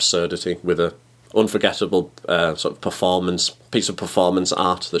complete absurdity with a unforgettable sort of piece of performance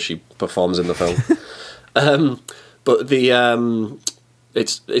art that she performs in the film. But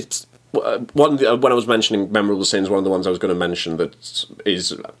it's when I was mentioning memorable scenes, one of the ones I was going to mention that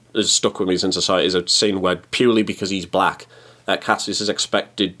is stuck with me since I saw it is a scene where, purely because he's black, Cassius is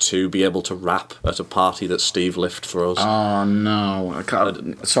expected to be able to rap at a party that Steve Lift throws. Oh no! I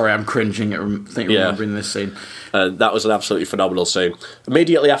can't. Sorry, I'm cringing at remembering this scene. That was an absolutely phenomenal scene.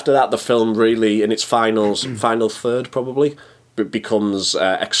 Immediately after that, the film really, in its final third, probably, becomes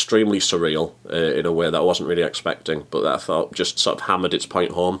extremely surreal in a way that I wasn't really expecting, but that I thought just sort of hammered its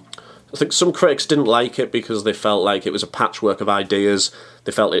point home. I think some critics didn't like it because they felt like it was a patchwork of ideas.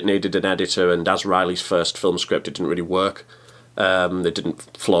 They felt it needed an editor, and as Riley's first film script, it didn't really work. It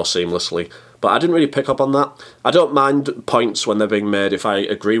didn't flow seamlessly. But I didn't really pick up on that. I don't mind points when they're being made if I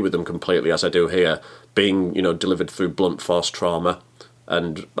agree with them completely, as I do here, being delivered through blunt force trauma.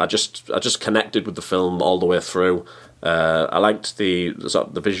 And I just connected with the film all the way through. I liked the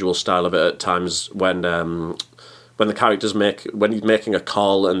visual style of it at times when the characters when he's making a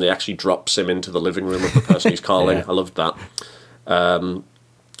call and they actually drops him into the living room of the person he's calling. Yeah. I loved that.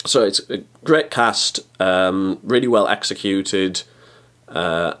 So it's a great cast, really well executed.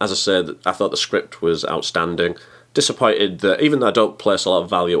 As I said, I thought the script was outstanding. Disappointed that, even though I don't place a lot of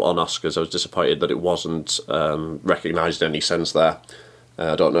value on Oscars, I was disappointed that it wasn't recognised in any sense there.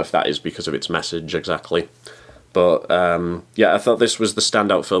 I don't know if that is because of its message exactly. But I thought this was the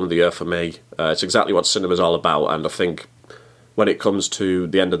standout film of the year for me. It's exactly what cinema's all about, and I think when it comes to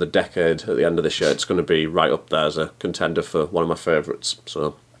the end of the decade, at the end of this year, it's going to be right up there as a contender for one of my favourites.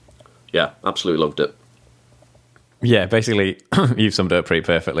 So, yeah, absolutely loved it. Yeah, basically, you've summed it up pretty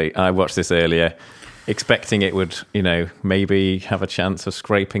perfectly. I watched this earlier, expecting it would, maybe have a chance of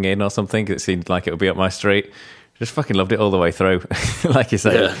scraping in or something. It seemed like it would be up my street. Just fucking loved it all the way through. Like you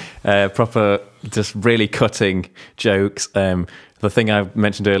said, proper, just really cutting jokes. The thing I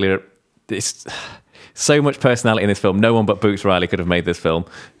mentioned earlier, it's so much personality in this film. No one but Boots Riley could have made this film.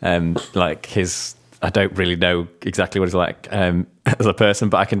 I don't really know exactly what he's like as a person,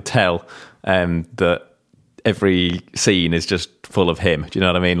 but I can tell that every scene is just full of him. Do you know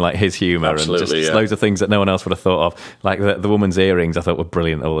what I mean? Like his humour and just loads of things that no one else would have thought of. Like the woman's earrings, I thought were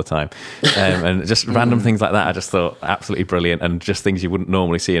brilliant all the time. And just random things like that, I just thought absolutely brilliant, and just things you wouldn't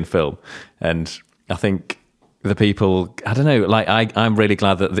normally see in film. And I think the people, I don't know, like I'm really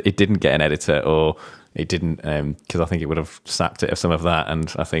glad that it didn't get an editor, or it didn't, because I think it would have sapped it of some of that.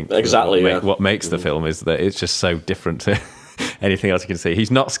 And I think what makes the film is that it's just so different to anything else you can see.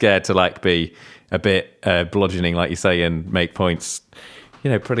 He's not scared to be a bit bludgeoning, like you say, and make points,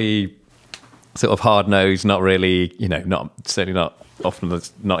 pretty sort of hard-nosed, not really, certainly not often,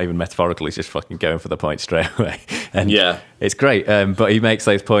 not even metaphorical. He's just fucking going for the point straight away. And it's great. But he makes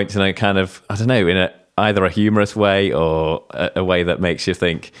those points, kind of, I don't know, either a humorous way or a way that makes you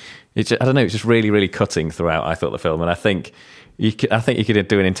think. I don't know. It's just really, really cutting throughout. I thought the film, and I think you could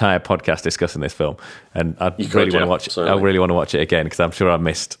do an entire podcast discussing this film, and I really want to watch. I really want to watch it again because I'm sure I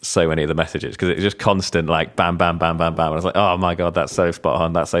missed so many of the messages because it was just constant, like bam, bam, bam, bam, bam. And I was like, oh my god, that's so spot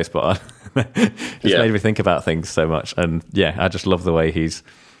on. That's so spot on. Made me think about things so much, and yeah, I just love the way he's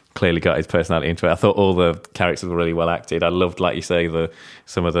clearly got his personality into it. I thought all the characters were really well acted. I loved, like you say,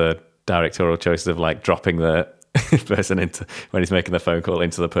 some of the directorial choices of like dropping the person into when he's making the phone call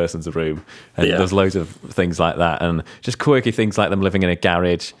into the person's room, and there's loads of things like that, and just quirky things like them living in a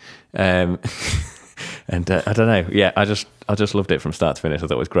garage, and I don't know, I just loved it from start to finish. I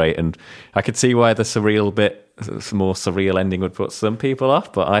thought it was great, and I could see why the surreal bit, more surreal ending, would put some people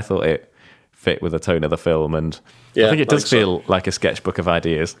off, but I thought it fit with the tone of the film, and I think it does feel like a sketchbook of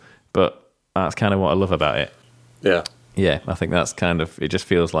ideas, but that's kind of what I love about it. Yeah, I think that's kind of, it just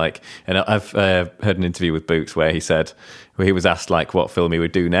feels like, and I've heard an interview with Boots where he was asked like what film he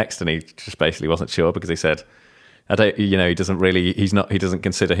would do next, and he just basically wasn't sure because he said, he doesn't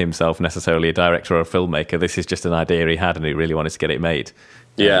consider himself necessarily a director or a filmmaker. This is just an idea he had and he really wanted to get it made.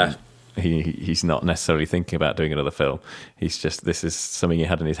 Yeah. He's not necessarily thinking about doing another film. He's just, this is something he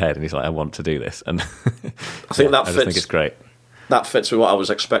had in his head and he's like, I want to do this. And I think I think it's great. That fits with what I was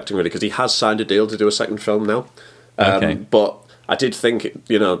expecting really, because he has signed a deal to do a second film now. But I did think,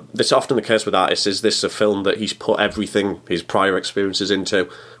 this is often the case with artists. Is this a film that he's put everything, his prior experiences into?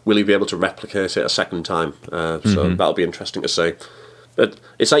 Will he be able to replicate it a second time? So that'll be interesting to see. But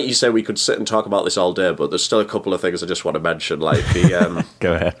it's like you say, we could sit and talk about this all day, but there's still a couple of things I just want to mention. Like the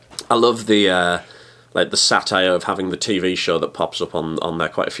go ahead. I love the the satire of having the TV show that pops up on there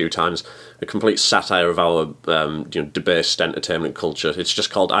quite a few times. A complete satire of our debased entertainment culture. It's just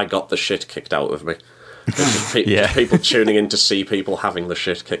called "I Got the Shit Kicked Out of Me." People tuning in to see people having the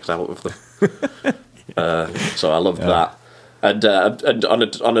shit kicked out of them. So I loved that. And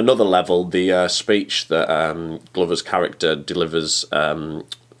on another level, the speech that Glover's character delivers to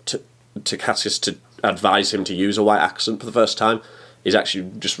Cassius to advise him to use a white accent for the first time is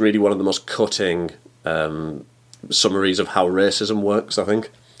actually just really one of the most cutting summaries of how racism works, I think.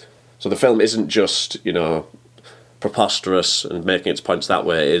 So the film isn't just, preposterous and making its points that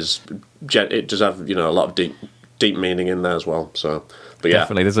way. It does have a lot of deep meaning in there as well. So, but yeah,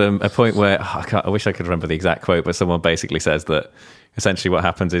 definitely. There's a point where I wish I could remember the exact quote, but someone basically says that essentially what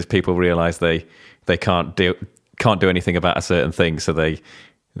happens is people realise they can't do anything about a certain thing, so the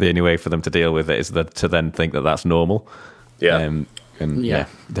only way for them to deal with it is to then think that that's normal. Yeah,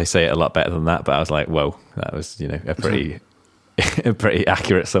 they say it a lot better than that. But I was like, whoa, that was a pretty. A pretty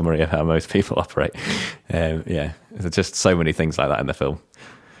accurate summary of how most people operate. There's just so many things like that in the film.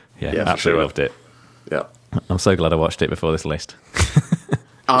 Absolutely loved it. Yeah, I'm so glad I watched it before this list.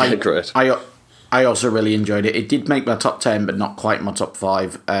 I also really enjoyed it. It did make my top 10, but not quite my top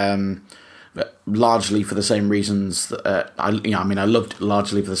 5. But largely for the same reasons that I loved it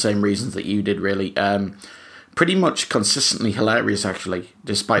largely for the same reasons that you did. Really, pretty much consistently hilarious. Actually,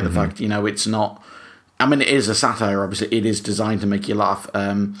 despite the fact it's not. I mean, it is a satire, obviously. It is designed to make you laugh.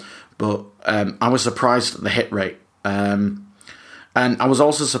 But I was surprised at the hit rate. And I was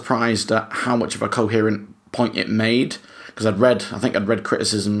also surprised at how much of a coherent point it made. Because I'd read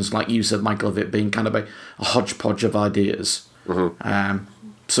criticisms, like you said, Michael, of it being kind of a hodgepodge of ideas. Mm-hmm.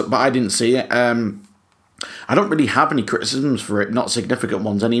 But I didn't see it. I don't really have any criticisms for it, not significant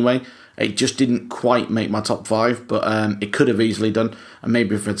ones anyway. It just didn't quite make my top 5, but it could have easily done. And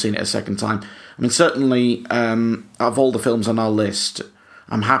maybe if I'd seen it a second time. I mean, certainly, out of all the films on our list,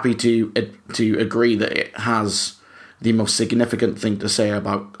 I'm happy to agree that it has the most significant thing to say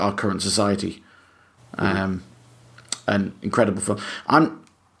about our current society. An incredible film.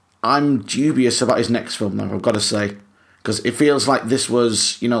 I'm dubious about his next film, though, I've got to say. Because it feels like this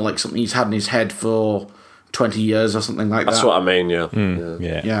was, like something he's had in his head for 20 years or something like that. That's what I mean,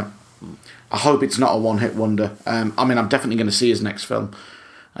 yeah. I hope it's not a one-hit wonder. I'm definitely going to see his next film.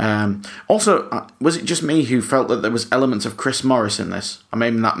 Also, was it just me who felt that there was elements of Chris Morris in this? I'm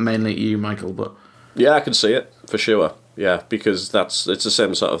aiming that mainly at you, Michael, but... Yeah, I can see it, for sure. Yeah, because it's the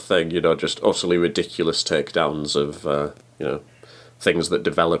same sort of thing, just utterly ridiculous takedowns of, things that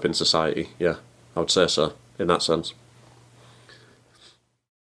develop in society. Yeah, I would say so, in that sense.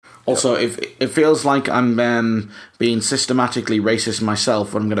 Also, it feels like I'm being systematically racist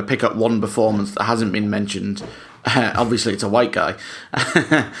myself when I'm going to pick up one performance that hasn't been mentioned. Obviously, it's a white guy.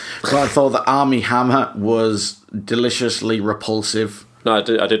 But I thought that Armie Hammer was deliciously repulsive. No, I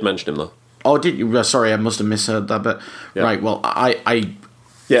did mention him, though. Oh, did you? Sorry, I must have misheard that. But right, well, he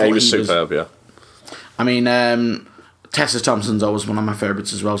was superb, yeah. I mean, Tessa Thompson's always one of my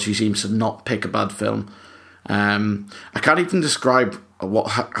favourites as well. She seems to not pick a bad film. I can't even describe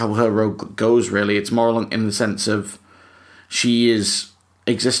how her role goes, really. It's more in the sense of she is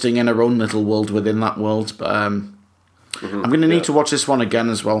existing in her own little world within that world. But I'm going to need to watch this one again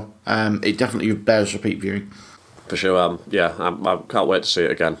as well. It definitely bears repeat viewing. For sure. I can't wait to see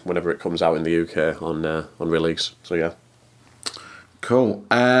it again whenever it comes out in the UK on release. So yeah. Cool.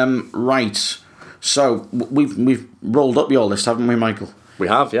 Right. So we've rolled up your list, haven't we, Michael? We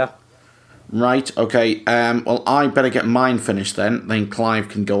have, yeah. Right, okay. Well, I better get mine finished then Clive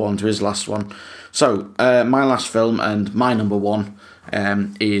can go on to his last one. So, my last film and my number one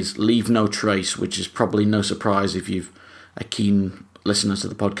is Leave No Trace, which is probably no surprise if you've a keen listener to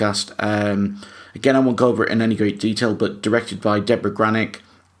the podcast. Again, I won't go over it in any great detail, but directed by Deborah Granick,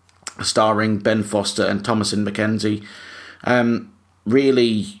 starring Ben Foster and Thomasin McKenzie.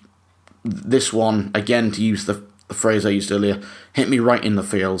 Really, this one, again, to use the phrase I used earlier, hit me right in the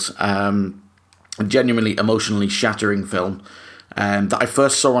feels. A genuinely emotionally shattering film that I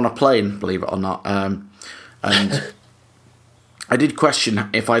first saw on a plane, believe it or not. And I did question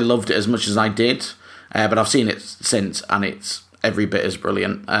if I loved it as much as I did, but I've seen it since, and it's every bit as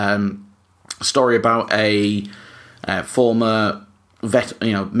brilliant. A story about a former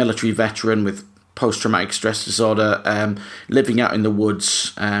military veteran with post-traumatic stress disorder, living out in the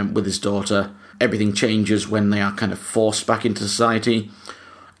woods with his daughter. Everything changes when they are kind of forced back into society.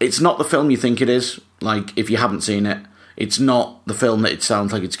 It's not the film you think it is. Like, if you haven't seen it, it's not the film that it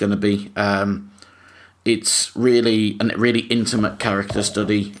sounds like it's going to be. It's really a really intimate character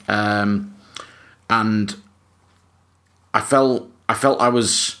study, and I felt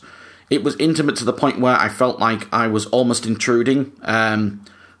it was intimate to the point where I felt like I was almost intruding,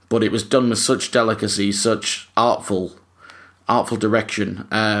 but it was done with such delicacy, such artful direction.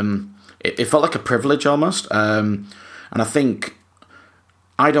 It felt like a privilege almost, and I think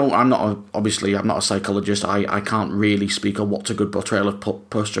I'm not a psychologist. I can't really speak on what's a good portrayal of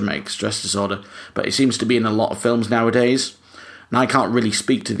post-traumatic stress disorder, but it seems to be in a lot of films nowadays, and I can't really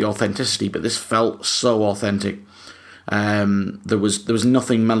speak to the authenticity, but this felt so authentic. There was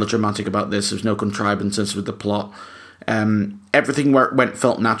nothing melodramatic about this. There was no contrivances with the plot. Everything where it went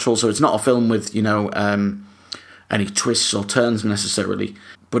felt natural, so it's not a film with any twists or turns necessarily,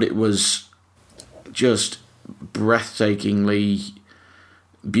 but it was just breathtakingly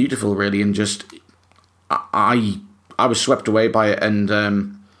beautiful, really, and just I was swept away by it, and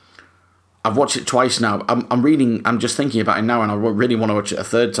I've watched it twice now. I'm just thinking about it now, and I really want to watch it a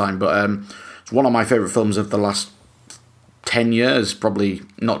third time. But it's one of my favourite films of the last 10 years, probably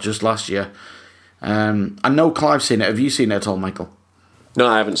not just last year. I know Clive's seen it. Have you seen it at all, Michael? No,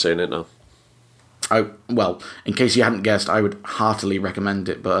 I haven't seen it, no. Well, in case you hadn't guessed, I would heartily recommend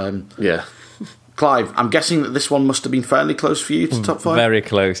it. But yeah. Clive, I'm guessing that this one must have been fairly close for you to top 5? Very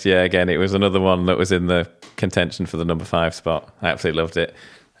close, yeah. Again, it was another one that was in the contention for the number 5 spot. I absolutely loved it.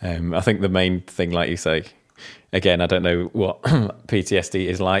 I think the main thing, like you say, again, I don't know what PTSD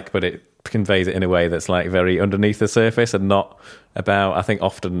is like, but it conveys it in a way that's like very underneath the surface and not about, I think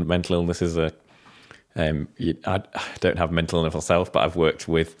often mental illness is I don't have mental illness myself, but I've worked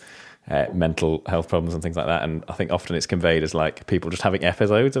with mental health problems and things like that, and I think often it's conveyed as like people just having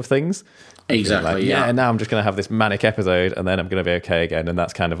episodes of things. Exactly. Like, yeah, now I'm just going to have this manic episode and then I'm going to be okay again, and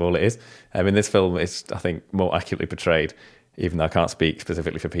that's kind of all it is. In this film, it's, I think, more accurately portrayed, even though I can't speak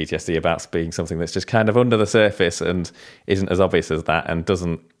specifically for PTSD, about being something that's just kind of under the surface and isn't as obvious as that, and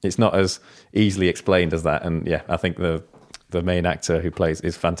it's not as easily explained as that. And yeah, I think the main actor who plays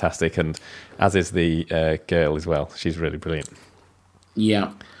is fantastic, and as is the girl as well. She's really brilliant.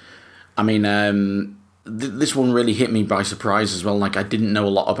 Yeah. I mean, this one really hit me by surprise as well. Like, I didn't know a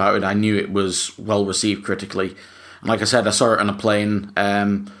lot about it. I knew it was well received critically. And like I said, I saw it on a plane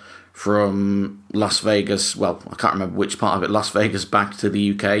from Las Vegas. Well, I can't remember which part of it. Las Vegas back to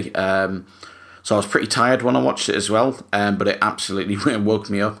the UK. So I was pretty tired when I watched it as well. But it absolutely woke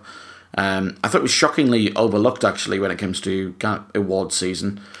me up. I thought it was shockingly overlooked, actually, when it comes to award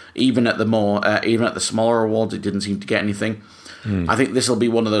season. Even at the smaller awards, it didn't seem to get anything. I think this will be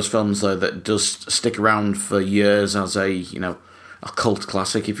one of those films, though, that does stick around for years as a cult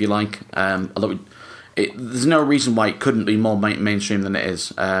classic, if you like. Although there's no reason why it couldn't be more mainstream than it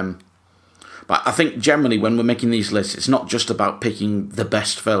is. But I think generally when we're making these lists, it's not just about picking the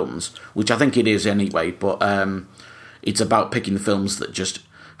best films, which I think it is anyway, but it's about picking the films that just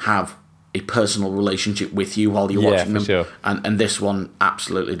have a personal relationship with you while you're watching them. Sure. And this one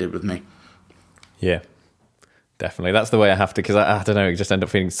absolutely did with me. Yeah. Definitely, that's the way I have to, because I don't know, you just end up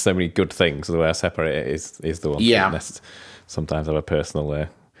feeling so many good things. The way I separate it is the one. Yeah. Sometimes have a personal,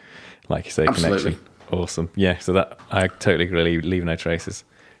 like you say, Absolutely. connection. Awesome. Yeah, so that I totally agree. Leave No Traces.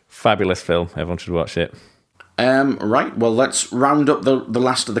 Fabulous film. Everyone should watch it. Right, well, let's round up the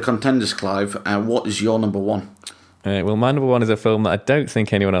last of the contenders, Clive. What is your number one? Well, my number one is a film that I don't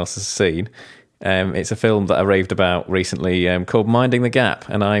think anyone else has seen. It's a film that I raved about recently called Minding the Gap,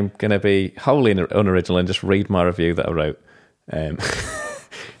 and I'm going to be wholly unoriginal and just read my review that I wrote.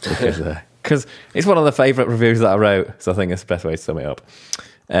 Because it's one of the favourite reviews that I wrote, so I think it's the best way to sum it up.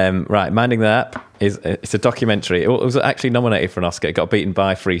 Right, Minding the Gap it's a documentary. It was actually nominated for an Oscar. It got beaten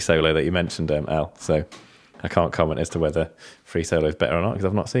by Free Solo that you mentioned, Al. So I can't comment as to whether Free Solo is better or not because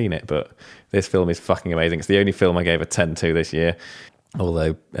I've not seen it. But this film is fucking amazing. It's the only film I gave a 10 to this year.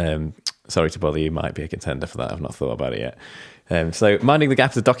 Although, sorry to bother you, might be a contender for that. I've not thought about it yet. So Minding the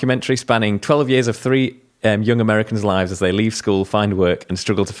Gap is a documentary spanning 12 years of three young Americans' lives as they leave school, find work, and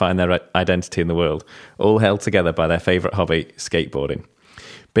struggle to find their identity in the world, all held together by their favourite hobby, skateboarding.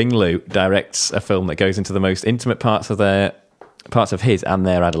 Bing Liu directs a film that goes into the most intimate parts of his and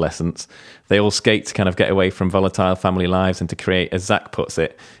their adolescence. They all skate to kind of get away from volatile family lives and to create, as Zach puts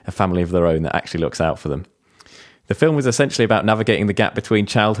it, a family of their own that actually looks out for them. The film is essentially about navigating the gap between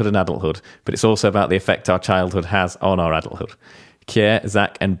childhood and adulthood, but it's also about the effect our childhood has on our adulthood. Kier,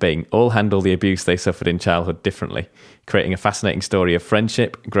 Zach and Bing all handle the abuse they suffered in childhood differently, creating a fascinating story of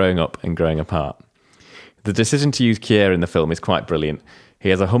friendship, growing up and growing apart. The decision to use Kier in the film is quite brilliant. He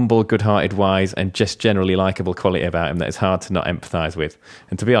has a humble, good-hearted, wise and just generally likeable quality about him that is hard to not empathise with.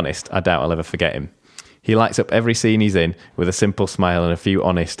 And to be honest, I doubt I'll ever forget him. He lights up every scene he's in with a simple smile and a few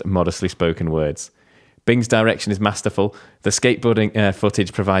honest, modestly spoken words. Bing's direction is masterful. The skateboarding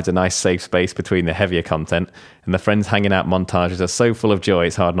footage provides a nice safe space between the heavier content, and the friends hanging out montages are so full of joy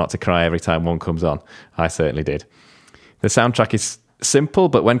it's hard not to cry every time one comes on. I certainly did. The soundtrack is simple,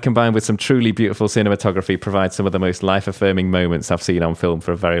 but when combined with some truly beautiful cinematography, provides some of the most life-affirming moments I've seen on film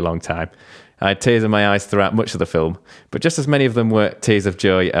for a very long time. I had tears in my eyes throughout much of the film, but just as many of them were tears of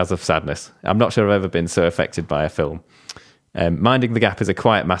joy as of sadness. I'm not sure I've ever been so affected by a film. Minding the Gap is a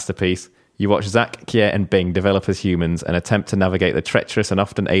quiet masterpiece. You watch Zach, Kier and Bing develop as humans and attempt to navigate the treacherous and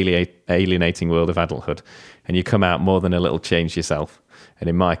often alienating world of adulthood, and you come out more than a little changed yourself, and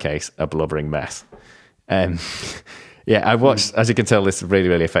in my case, a blubbering mess. Yeah, I watched, as you can tell, this really,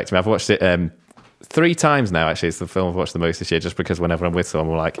 really affected me. I've watched it 3 times now, actually. It's the film I've watched the most this year, just because whenever I'm with someone,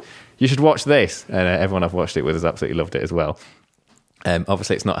 we're like, you should watch this. And everyone I've watched it with has absolutely loved it as well.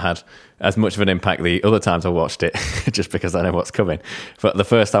 Obviously, it's not had as much of an impact the other times I watched it, just because I know what's coming. But the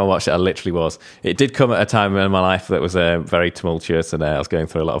first time I watched it, I literally was. It did come at a time in my life that was very tumultuous, and I was going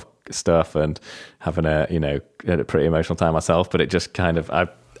through a lot of stuff and having a pretty emotional time myself. But it just kind of,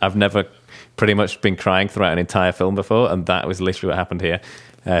 I've never pretty much been crying throughout an entire film before, and that was literally what happened here.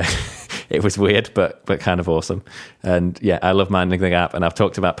 It was weird, but kind of awesome. And yeah, I love Minding the Gap, and I've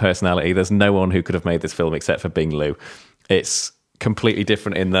talked about personality. There's no one who could have made this film except for Bing Liu. It's completely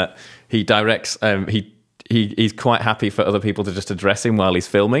different in that he directs. He's quite happy for other people to just address him while he's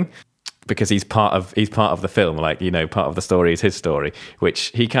filming, because he's part of the film. Like, part of the story is his story,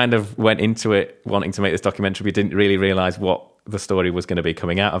 which he kind of went into it wanting to make this documentary, but didn't really realise what the story was going to be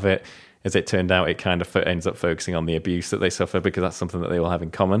coming out of it. As it turned out, it kind of ends up focusing on the abuse that they suffer, because that's something that they all have in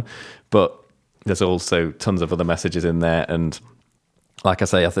common. But there's also tons of other messages in there, and like I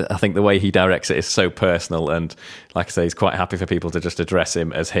say, I think the way he directs it is so personal, and like I say, he's quite happy for people to just address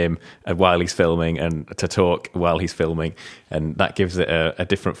him as him while he's filming, and to talk while he's filming, and that gives it a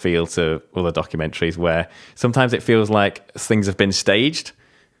different feel to other documentaries where sometimes it feels like things have been staged.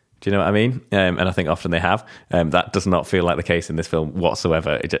 Do you know what I mean? And I think often they have. That does not feel like the case in this film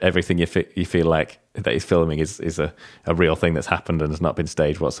whatsoever. Everything you feel like that he's filming is a real thing that's happened and has not been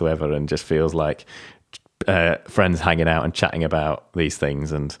staged whatsoever, and just feels like friends hanging out and chatting about these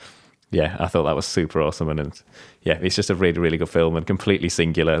things. And yeah, I thought that was super awesome. And yeah, it's just a really, really good film and completely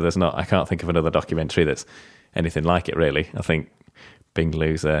singular. I can't think of another documentary that's anything like it, really. I think Bing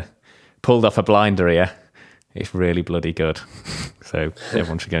Liu's pulled off a blinder here. It's really bloody good. So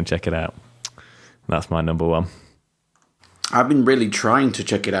everyone should go and check it out. That's my number one. I've been really trying to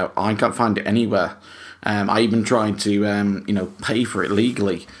check it out. I can't find it anywhere. I even tried to, pay for it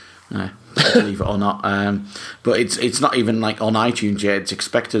legally, believe it or not. But it's not even like on iTunes yet. It's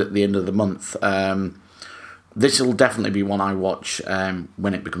expected at the end of the month. This will definitely be one I watch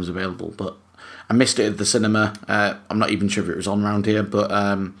when it becomes available. But I missed it at the cinema. I'm not even sure if it was on around here,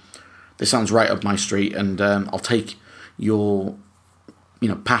 but this sounds right up my street, and I'll take your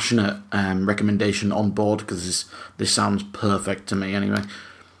passionate recommendation on board, because this sounds perfect to me anyway.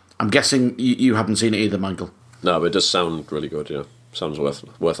 I'm guessing you haven't seen it either, Michael. No, but it does sound really good, yeah. Sounds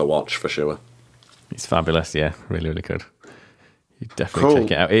worth a watch for sure. It's fabulous, yeah. Really, really good. You definitely Cool.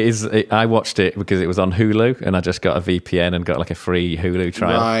 check it out. I watched it because it was on Hulu, and I just got a VPN and got like a free Hulu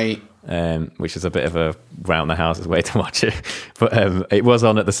trial. Right. Which is a bit of a round the houses way to watch it, but it was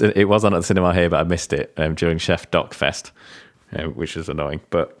on at the cinema here, but I missed it during Chef Doc Fest, which is annoying.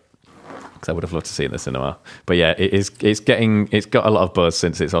 But because I would have loved to see it in the cinema. But yeah, it's got a lot of buzz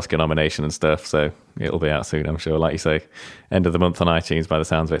since its Oscar nomination and stuff, so it'll be out soon, I'm sure. Like you say, end of the month on iTunes by the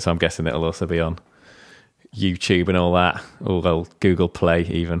sounds of it. So I'm guessing it'll also be on YouTube and all that, or well, Google Play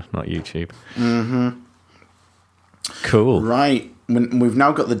even, not YouTube. Mm-hmm. Cool. Right. We've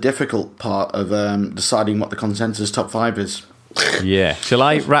now got the difficult part of deciding what the consensus top 5 is. Yeah. Shall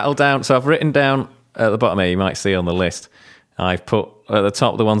I rattle down? So I've written down at the bottom here, you might see on the list, I've put at the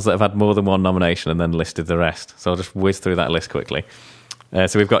top the ones that have had more than one nomination and then listed the rest. So I'll just whiz through that list quickly.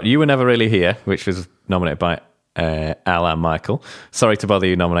 So we've got You Were Never Really Here, which was nominated by Al and Michael. Sorry to Bother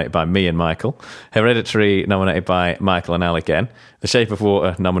You, nominated by me and Michael. Hereditary, nominated by Michael and Al again. The Shape of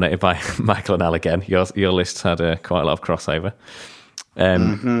Water, nominated by Michael and Al again. Your list had quite a lot of crossover.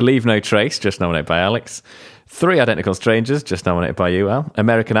 Leave No Trace, just nominated by Alex. Three Identical Strangers, just nominated by you, Al.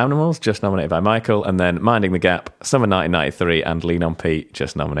 American Animals, just nominated by Michael. And then Minding the Gap, Summer 1993, and Lean on Pete,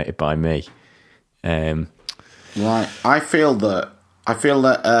 just nominated by me. Right. I feel that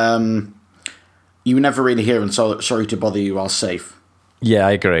You Were Never Really Here and Sorry to Bother You are safe. Yeah,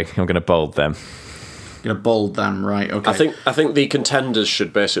 I agree. I'm going to bold them. You're going to bold them, right? Okay. I think the contenders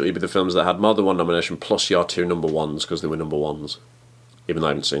should basically be the films that had more than one nomination plus your two number ones because they were number ones, even though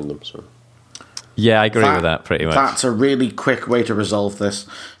I haven't seen them. So. Yeah, I agree with that pretty much. That's a really quick way to resolve this.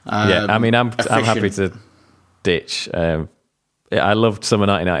 Yeah, I mean, I'm happy to ditch. I loved Summer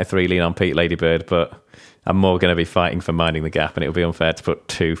 1993, Lean on Pete, Lady Bird, but I'm more going to be fighting for Minding the Gap, and it would be unfair to put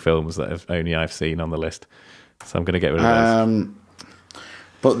two films that I've seen on the list. So I'm going to get rid of those.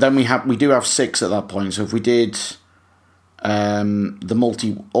 But then we do have 6 at that point. So if we did all the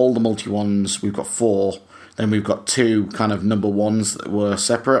multi ones, we've got 4. Then we've got 2 kind of number ones that were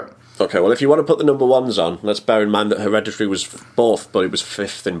separate. Okay, well, if you want to put the number ones on, let's bear in mind that Hereditary was both, but it was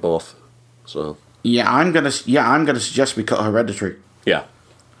 5th in both. So I'm gonna suggest we cut Hereditary. Yeah.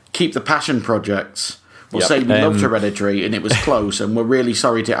 Keep the passion projects. We'll Yep. say we loved Hereditary and it was close, and we're really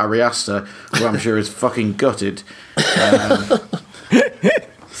sorry to Ari Aster, who I'm sure is fucking gutted.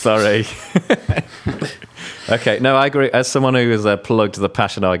 Sorry. Okay, no, I agree. As someone who has plugged the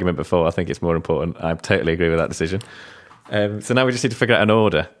passion argument before, I think it's more important. I totally agree with that decision. So now we just need to figure out an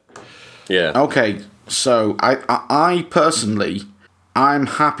order. Yeah. Okay, so I personally, I'm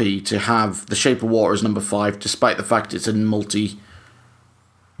happy to have The Shape of Water as number 5, despite the fact it's in multi.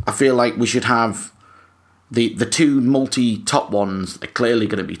 I feel like we should have the 2 multi-top ones are clearly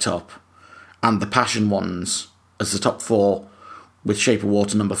going to be top, and the passion ones as the top 4, with Shape of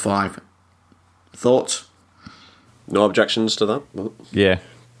Water number 5. Thoughts? No objections to that? Yeah.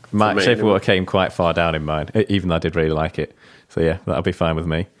 My me, Shape of anyway. Water came quite far down in mine, even though I did really like it. So yeah, that'll be fine with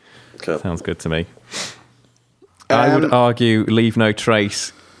me. Okay. Sounds good to me. I would argue Leave No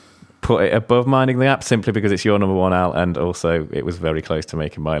Trace, put it above Minding the Gap simply because it's your number 1, Al, and also it was very close to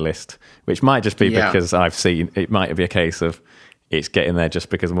making my list, which might just be because I've seen it. Might be a case of it's getting there just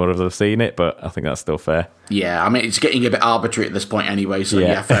because more of us have seen it, but I think that's still fair. Yeah, I mean, it's getting a bit arbitrary at this point anyway, so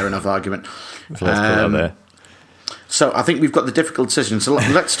yeah fair enough argument. So let's put it up there. So I think we've got the difficult decision. So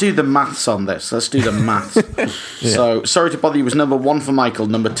let's do the maths on this. Let's do the maths. So Sorry to Bother You was number 1 for Michael,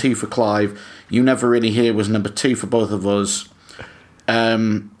 number 2 for Clive. You Never Really Here was number 2 for both of us.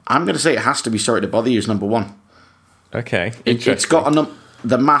 I'm going to say it has to be Sorry to Bother You is number 1. Okay, It's got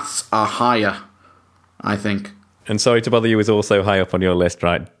the maths are higher, I think. And Sorry to Bother You is also high up on your list,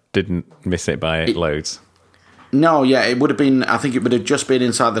 right? Didn't miss it by loads. No, yeah, it would have been. I think it would have just been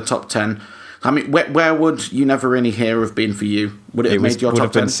inside the top 10. I mean, where would You Never Really Hear have been for you? Would it have made your would top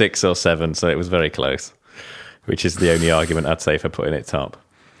have been 10? 6 or 7, so it was very close. Which is the only argument I'd say for putting it top.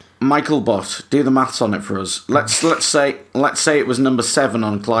 Michael Bott, do the maths on it for us. Let's say it was number 7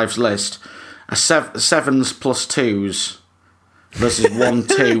 on Clive's list. A 7s plus 2s versus 1,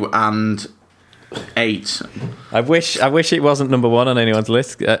 2, and 8. I wish it wasn't number 1 on anyone's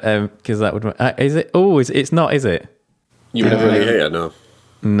list because that would. Is it? Oh, it's not. Is it? You were never really here, no.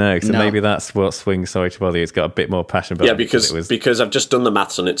 No, so No. maybe that's what swings Sorry to Bother You. It's got a bit more passion. Behind Yeah, it because I've just done the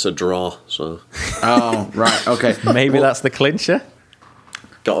maths and it's a draw, so Oh, right, okay. maybe that's the clincher.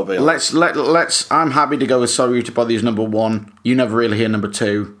 gotta be. Let's. I'm happy to go with Sorry to Bother You as number 1. You Never Really Hear number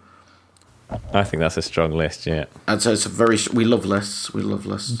 2. I think that's a strong list. Yeah. And so it's a very. We love lists. We love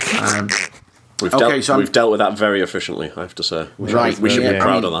lists. We've Okay, so I'm- we've dealt with that very efficiently, I have to say. We should yeah, be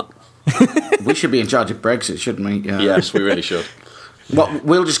proud I of that. We should be in charge of Brexit, shouldn't we? Yeah. Yes, we really should. Well,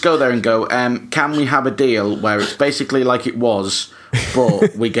 we'll just go there and go, can we have a deal where it's basically like it was,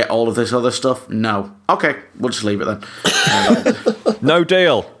 but we get all of this other stuff? No. Okay, we'll just leave it then. No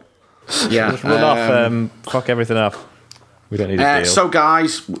deal. Yeah. Just run off. Fuck everything off. We don't need a deal. So,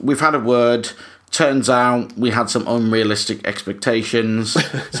 guys, we've had a word. Turns out we had some unrealistic expectations.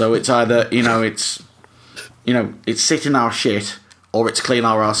 So it's either, it's sitting our shit or it's clean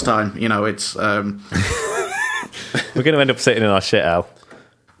our arse time. It's... We're going to end up sitting in our shit, Al.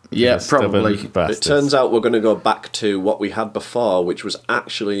 Yeah, probably. It turns out we're going to go back to what we had before, which was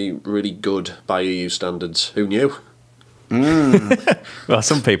actually really good by EU standards. Who knew? Well,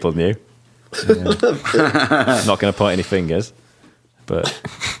 some people knew. Not going to point any fingers, but...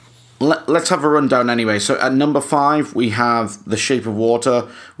 Let's have a rundown anyway. So at number 5, we have The Shape of Water,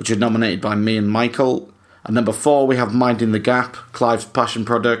 which is nominated by me and Michael. At number 4, we have Minding the Gap, Clive's passion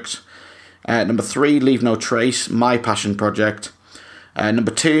project. Number 3, Leave No Trace, my passion project.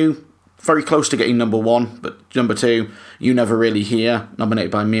 Number 2, very close to getting number 1, but number 2, You Never Really Hear, nominated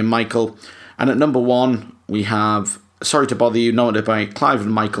by me and Michael. And at number 1, we have Sorry to Bother You, nominated by Clive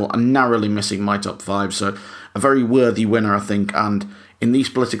and Michael, and narrowly missing my top 5. So a very worthy winner, I think, and in these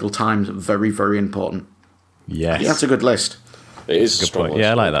political times, very, very important. Yes. Yeah, that's a good list. It is a Good strong point. list.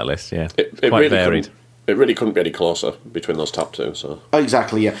 Yeah, I like that list, yeah. It Quite really varied. It really couldn't be any closer between those top two. So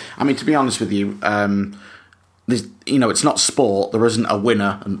Exactly, yeah. I mean, to be honest with you, there's, it's not sport. There isn't a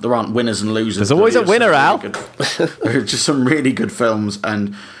winner, and there aren't winners and losers. There's always a winner, Al. There are just some really good films,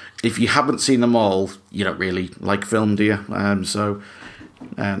 and if you haven't seen them all, you don't really like film, do you? So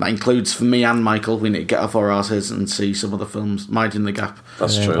that includes for me and Michael. We need to get off our asses and see some of the films. Minding the Gap.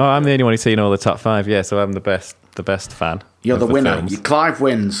 that's true. Oh, I'm the only one who's seen all the top 5, yeah, so I'm the best fan. You're of the winner. films. Clive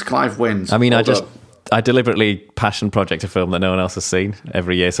wins. I mean, Well done. I deliberately passion project a film that no one else has seen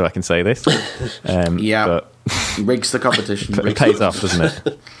every year so I can say this. Yeah. But Rigs the competition. it pays off, doesn't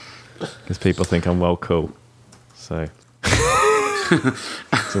it? Because people think I'm well cool. So...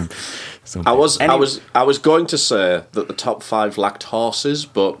 I was going to say that the top 5 lacked horses,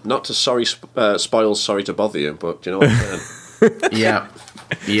 but not to spoil Sorry to Bother You, but do you know what I'm saying?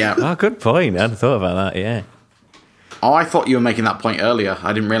 Yeah. Oh, good point. I hadn't thought about that, yeah. Oh, I thought you were making that point earlier.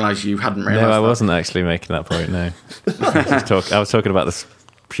 I didn't realise you hadn't realised No, I that. wasn't actually making that point, no. I was talking about this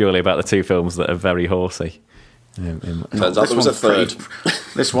purely about the 2 films that are very horsey. Turns out there was a third.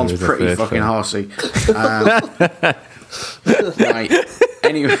 This one's There is a pretty third fucking film. horsey. Right.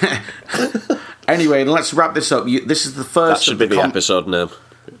 Anyway, let's wrap this up. This is the first. That should be the episode name.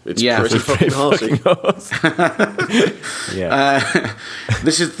 It's Yeah. pretty fucking horsey. Yeah.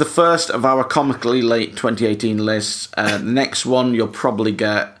 This is the first of our comically late 2018 lists. The next one you'll probably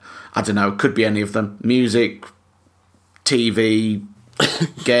get, I don't know, could be any of them. Music, TV,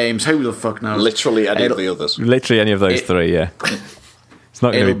 games, who the fuck knows? Literally any of the others. Literally any of those 3, yeah. It's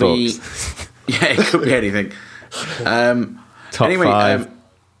not going to be books. Yeah, it could be anything. Top anyway,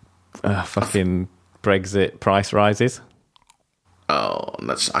 5. Fucking Brexit price rises.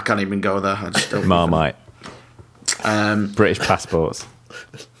 I can't even go there. I just don't. Marmite. British passports.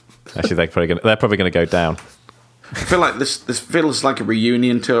 Actually, they're probably going to go down. I feel like this feels like a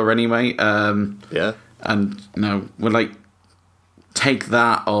reunion tour anyway. Yeah. And we're like, take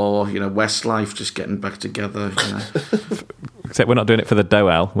that or Westlife just getting back together. Except we're not doing it for the dough,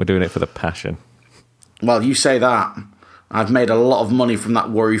 Al. We're doing it for the passion. Well, you say that. I've made a lot of money from that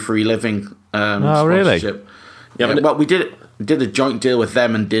worry-free living. Oh, really? Sponsorship. Yeah, well, we did a joint deal with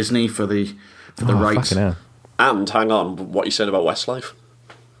them and Disney for the rights. Fucking hell. And hang on, what are you saying about Westlife?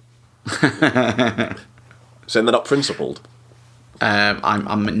 Saying they're not principled?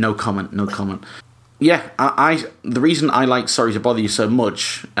 I'm no comment. Yeah, I the reason I like Sorry to Bother You so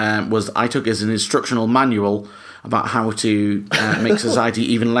much was I took it as an instructional manual about how to make society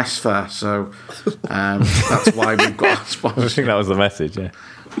even less fair. So that's why we've got a I sponsor. think that was the message, yeah.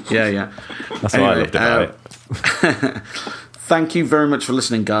 Yeah. That's what I loved about it. Thank you very much for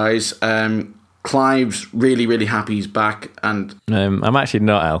listening, guys. Clive's really, really happy he's back. And I'm actually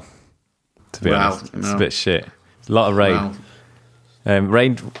not, Al, to be honest. It's a bit shit. A lot of rain.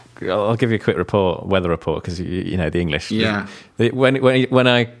 Rain. I'll give you a quick weather report, because you know the English. Yeah. When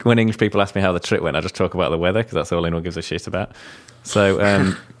English people ask me how the trip went, I just talk about the weather, because that's all anyone gives a shit about. So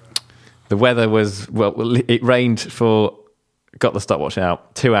the weather was it rained for. Got the stopwatch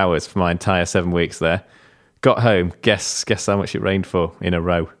out 2 hours for my entire 7 weeks there. Got home. Guess how much it rained for in a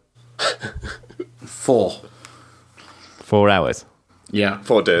row. 4. 4 hours. Yeah.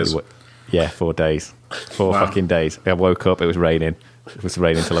 4 days. Yeah, 4 days. 4 fucking days. I woke up. It was raining. It was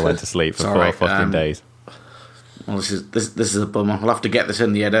raining until I went to sleep for 4 fucking days. Well, this is a bummer. I'll have to get this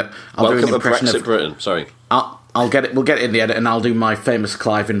in the edit. I'll Welcome do an to impression Brexit of Britain. Sorry. I'll get it. We'll get it in the edit, and I'll do my famous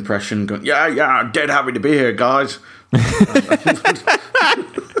Clive impression. Going, yeah, dead happy to be here, guys.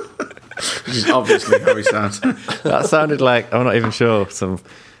 Which is obviously how he sounds. That sounded like, I'm not even sure,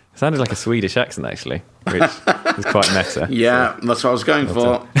 sounded like a Swedish accent, actually, which is quite meta. Yeah, that's what I was going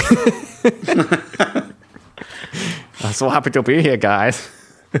for. I'm so happy to be here, guys.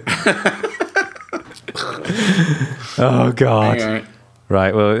 Oh, God. Anyway.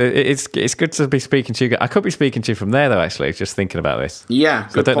 Right, well, it's good to be speaking to you. I could be speaking to you from there, though, actually, just thinking about this. Yeah,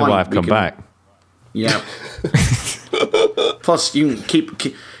 So I don't know why I've come back. Yeah. Plus, you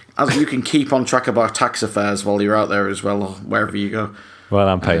can keep on track of our tax affairs while you're out there as well, or wherever you go. Well,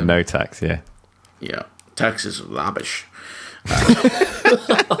 I'm paying no tax, yeah. Yeah, tax is rubbish.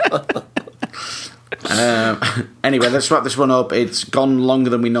 Anyway, let's wrap this one up. It's gone longer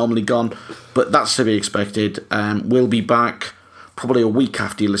than we normally gone, but that's to be expected. We'll be back probably a week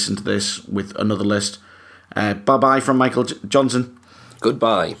after you listen to this with another list. Bye-bye from Michael Johnson.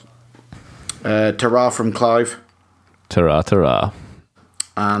 Goodbye. Ta-ra from Clive. Ta-ra, ta-ra.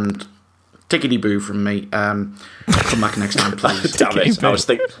 And tickety-boo from me. Come back next time, please. Damn it.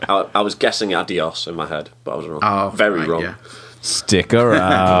 I was guessing adios in my head, but I was wrong. Oh, Very right, wrong. yeah. Stick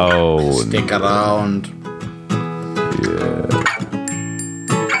around. Stick around. Yeah.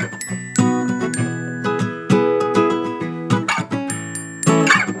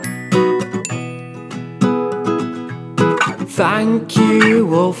 Thank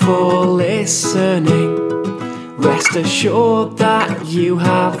you all for listening. Rest assured that you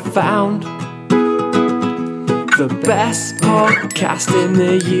have found the best podcast in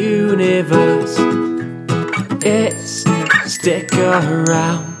the universe. It's Stick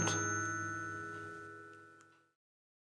Around.